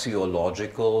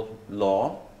praxeological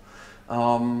law,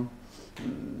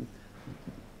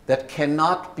 that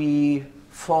cannot be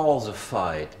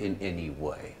falsified in any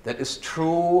way. That is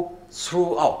true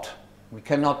throughout. We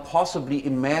cannot possibly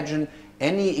imagine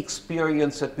any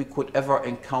experience that we could ever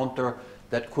encounter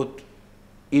that could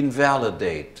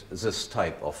invalidate this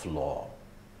type of law.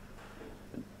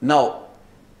 Now,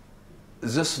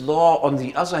 this law, on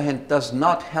the other hand, does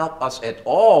not help us at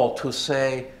all to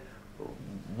say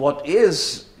what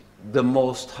is the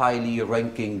most highly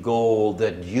ranking goal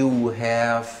that you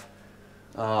have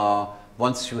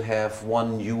once you have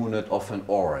 1 unit of an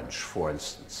orange, for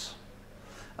instance.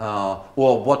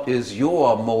 Or what is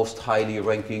your most highly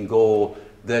ranking goal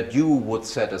that you would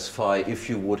satisfy if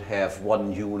you would have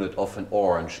 1 unit of an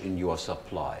orange in your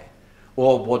supply?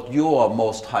 Or what your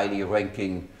most highly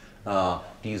ranking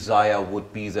desire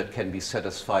would be that can be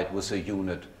satisfied with a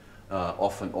unit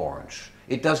of an orange.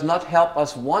 It does not help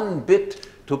us one bit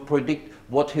to predict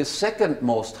what his second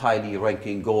most highly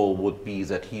ranking goal would be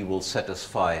that he will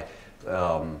satisfy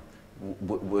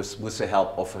with the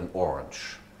help of an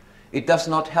orange. It does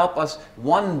not help us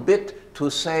one bit to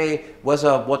say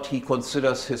whether what he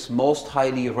considers his most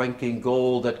highly ranking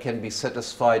goal that can be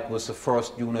satisfied with the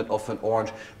first unit of an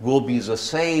orange will be the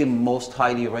same most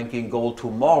highly ranking goal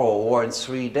tomorrow or in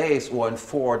 3 days or in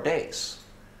 4 days.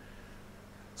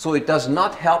 So it does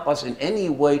not help us in any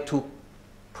way to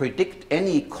predict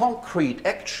any concrete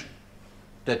action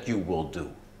that you will do.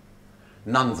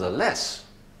 Nonetheless,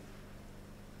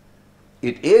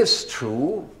 it is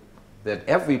true that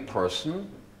every person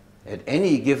at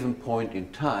any given point in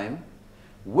time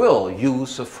will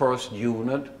use the first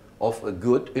unit of a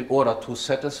good in order to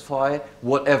satisfy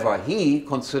whatever he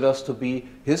considers to be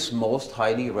his most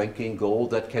highly ranking goal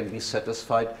that can be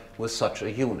satisfied with such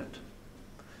a unit.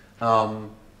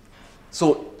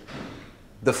 So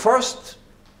the first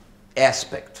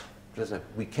aspect,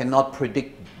 we cannot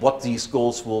predict what these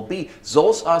goals will be.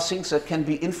 Those are things that can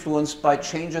be influenced by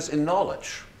changes in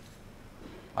knowledge.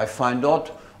 I find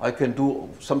out I can do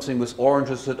something with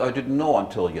oranges that I didn't know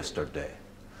until yesterday.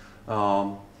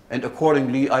 And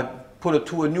accordingly, I put it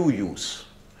to a new use.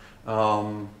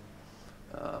 That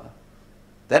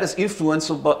is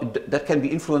influenceable, that can be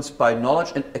influenced by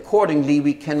knowledge, and accordingly,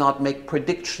 we cannot make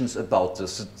predictions about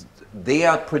this.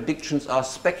 Their predictions are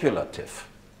speculative.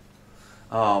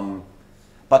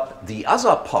 But the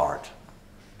other part,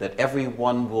 that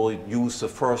everyone will use the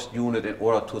first unit in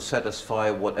order to satisfy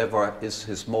whatever is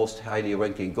his most highly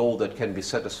ranking goal that can be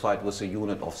satisfied with a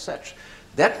unit of such,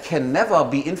 that can never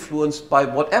be influenced by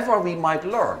whatever we might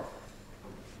learn.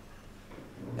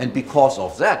 And because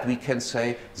of that, we can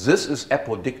say this is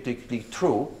apodictically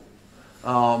true,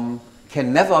 can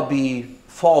never be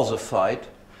falsified,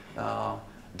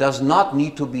 does not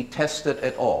need to be tested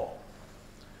at all.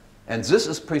 And this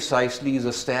is precisely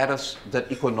the status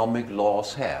that economic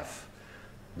laws have.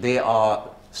 They are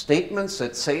statements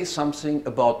that say something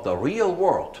about the real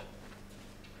world,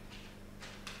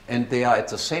 and they are at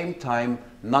the same time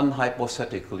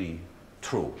non-hypothetically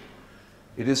true.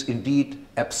 It is indeed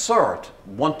absurd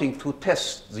wanting to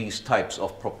test these types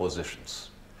of propositions.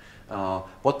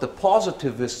 What the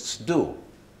positivists do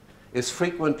is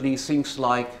frequently things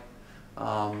like,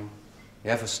 you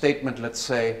have a statement, let's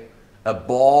say, a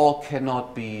ball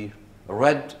cannot be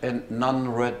red and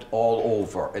non-red all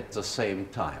over at the same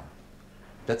time.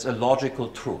 That's a logical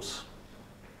truth.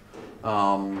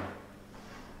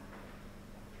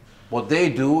 What they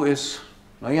do is,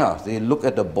 they look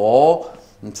at the ball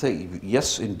and say,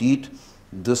 yes, indeed,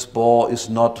 this ball is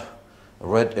not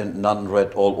red and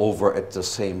non-red all over at the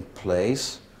same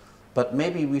place, but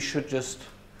maybe we should just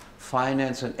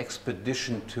finance an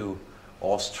expedition to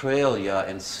Australia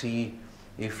and see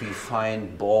if we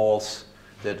find balls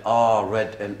that are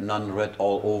red and non-red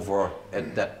all over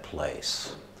at that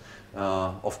place.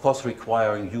 Of course,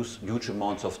 requiring huge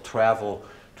amounts of travel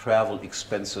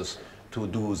expenses to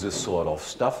do this sort of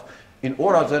stuff, in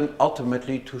order then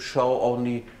ultimately to show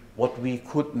only what we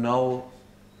could know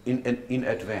in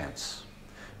advance.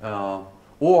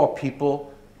 Or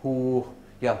people who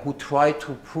try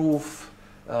to prove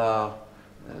the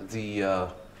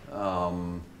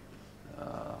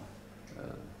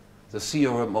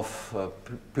theorem of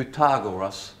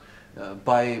Pythagoras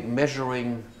by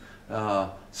measuring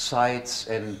sides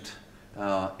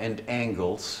and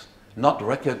angles, not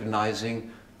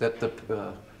recognizing that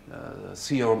the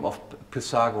theorem of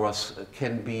Pythagoras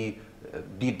can be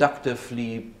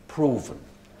deductively proven.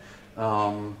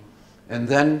 And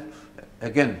then,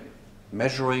 again,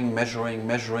 measuring,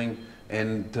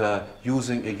 and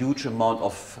using a huge amount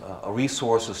of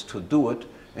resources to do it,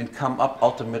 and come up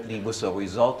ultimately with a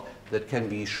result that can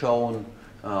be shown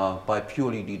by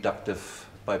purely deductive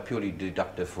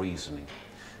reasoning.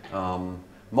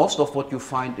 Most of what you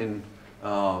find in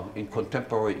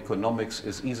contemporary economics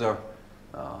is either,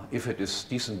 if it is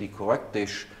decently correct,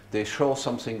 they show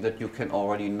something that you can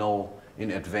already know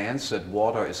in advance, that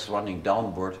water is running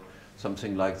downward,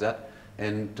 something like that,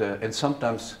 and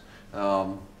sometimes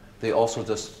they also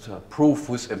just prove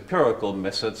with empirical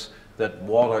methods that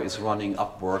water is running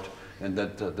upward, and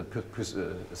that the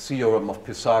theorem of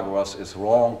Pythagoras is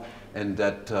wrong, and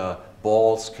that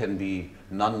balls can be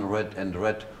non-red and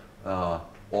red all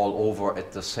over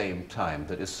at the same time.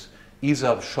 That is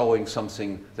either showing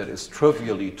something that is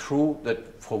trivially true,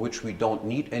 that for which we don't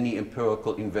need any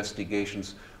empirical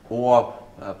investigations, or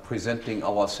presenting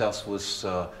ourselves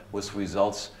with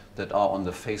results that are on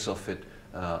the face of it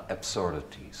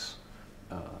absurdities.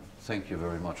 Thank you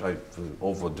very much. I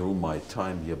overdrew my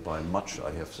time here by much,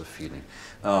 I have the feeling.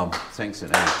 Thanks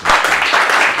in any case.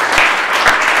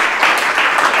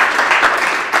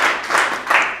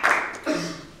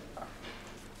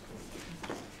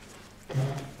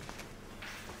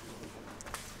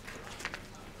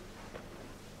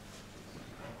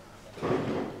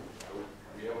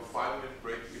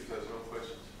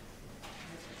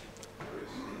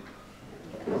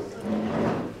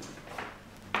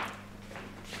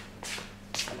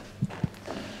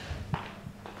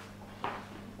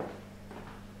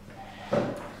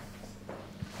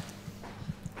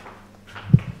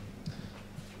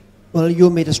 Well, you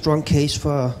made a strong case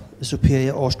for a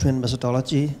superior Austrian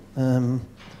methodology.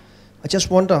 I just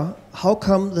wonder, how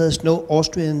come there's no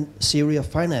Austrian theory of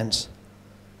finance?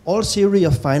 All theory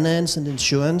of finance and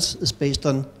insurance is based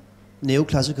on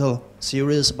neoclassical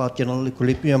theories about general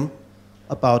equilibrium,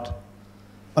 about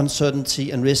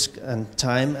uncertainty and risk and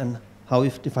time and how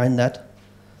we define that.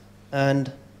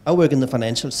 And I work in the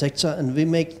financial sector, and we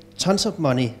make tons of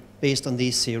money based on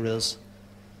these theories.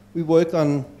 We work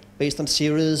based on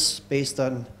theories, based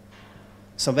on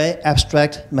some very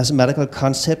abstract mathematical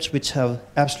concepts which have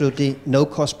absolutely no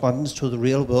correspondence to the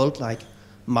real world, like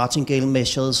martingale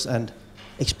measures and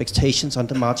expectations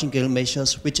under martingale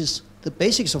measures, which is the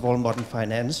basics of all modern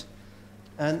finance.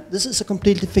 And this is a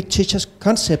completely fictitious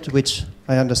concept, which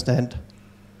I understand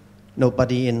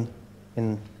nobody in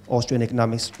Austrian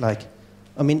economics like.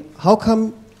 I mean, how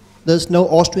come there's no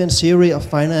Austrian theory of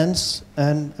finance?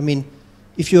 And I mean,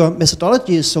 if your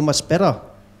methodology is so much better,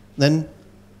 then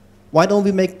why don't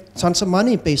we make tons of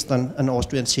money based on an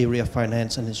Austrian theory of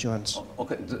finance and insurance?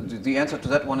 Okay, the answer to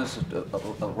that one is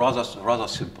rather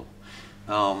simple.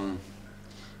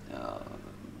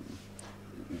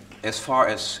 As far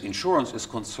as insurance is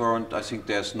concerned, I think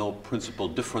there's no principal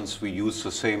difference. We use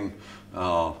the same,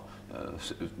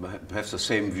 have the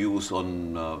same views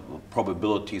on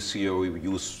probability theory. We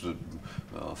use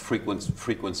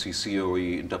frequency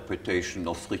theory interpretation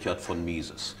of Richard von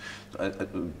Mises.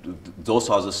 Those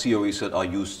are the theories that are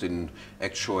used in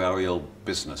actuarial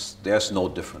business. There's no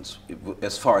difference.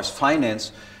 As far as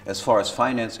finance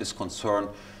is concerned,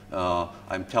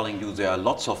 I'm telling you, there are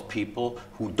lots of people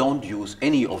who don't use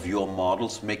any of your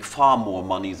models, make far more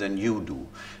money than you do.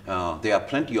 There are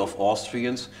plenty of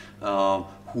Austrians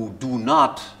who do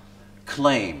not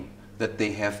claim that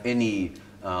they have any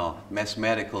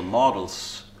mathematical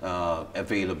models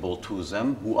available to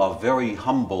them, who are very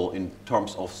humble in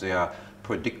terms of their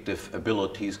predictive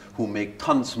abilities, who make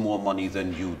tons more money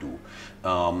than you do.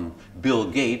 Bill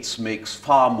Gates makes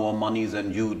far more money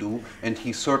than you do, and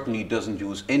he certainly doesn't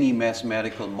use any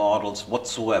mathematical models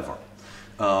whatsoever.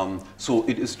 So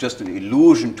it is just an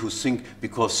illusion to think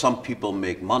because some people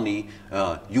make money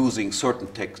using certain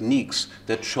techniques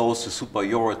that shows the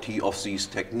superiority of these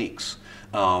techniques.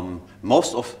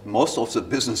 Most of the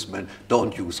businessmen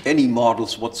don't use any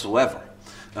models whatsoever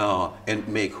and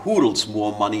make hoodles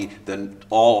more money than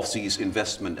all of these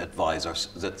investment advisors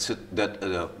that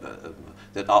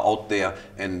are out there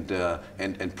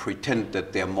and pretend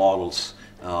that their models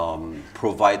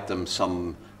provide them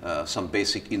some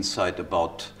basic insight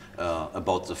about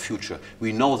the future.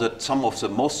 We know that some of the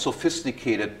most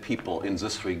sophisticated people in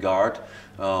this regard,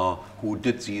 who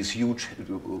did these huge,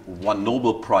 won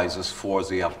Nobel Prizes for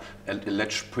their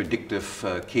alleged predictive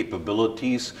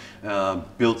capabilities,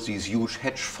 built these huge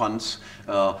hedge funds,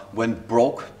 went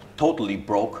broke, totally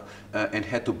broke, and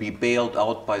had to be bailed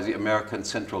out by the American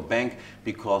Central Bank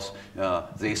because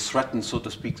they threatened, so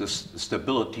to speak, the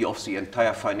stability of the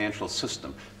entire financial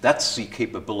system. That's the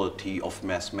capability of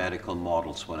mathematical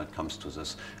models when it comes to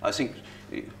this. I think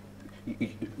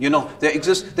You know, there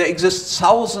exist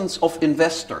thousands of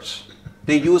investors.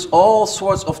 They use all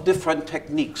sorts of different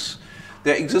techniques.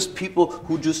 There exist people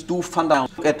who just do fundamental.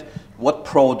 Look at what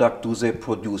product do they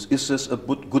produce? Is this a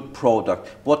good product?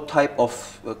 What type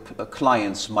of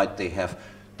clients might they have?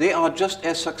 They are just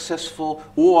as successful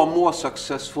or more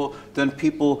successful than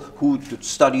people who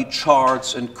study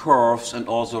charts and curves and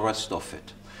all the rest of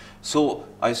it. So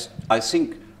I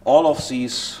think all of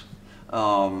these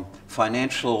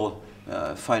financial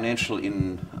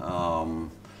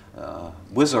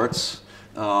wizards,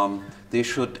 they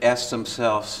should ask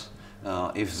themselves,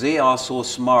 if they are so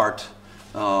smart,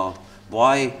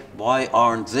 why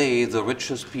aren't they the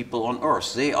richest people on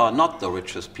earth? They are not the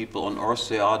richest people on earth.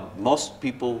 They are most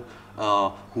people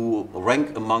who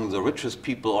rank among the richest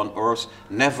people on earth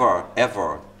never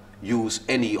ever use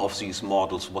any of these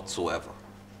models whatsoever.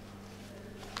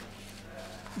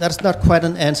 That's not quite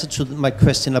an answer to my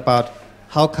question about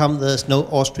how come there's no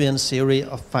Austrian theory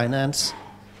of finance.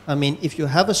 I mean, if you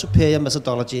have a superior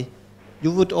methodology,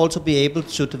 you would also be able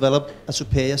to develop a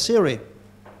superior theory.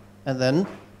 And then,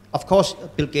 of course,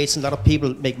 Bill Gates and a lot of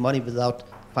people make money without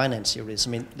finance theories. I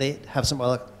mean, they have some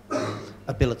other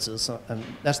abilities, and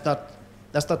that's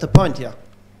not the point here.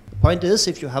 The point is,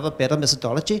 if you have a better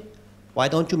methodology, why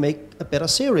don't you make a better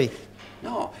theory?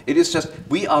 No, it is just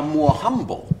we are more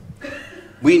humble.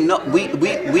 We know better.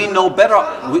 We know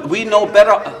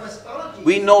better.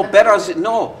 We know better.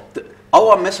 No,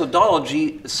 our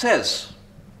methodology says,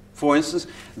 for instance,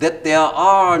 that there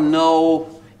are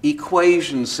no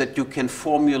equations that you can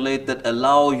formulate that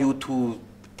allow you to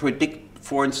predict,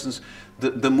 for instance,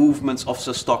 the movements of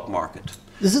the stock market.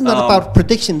 This is not about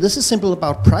prediction. This is simple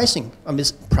about pricing. I mean,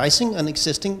 pricing an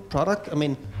existing product. I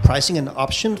mean, pricing an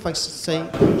option, if I say.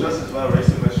 Just as well raise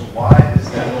the question, why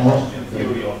is there no Austrian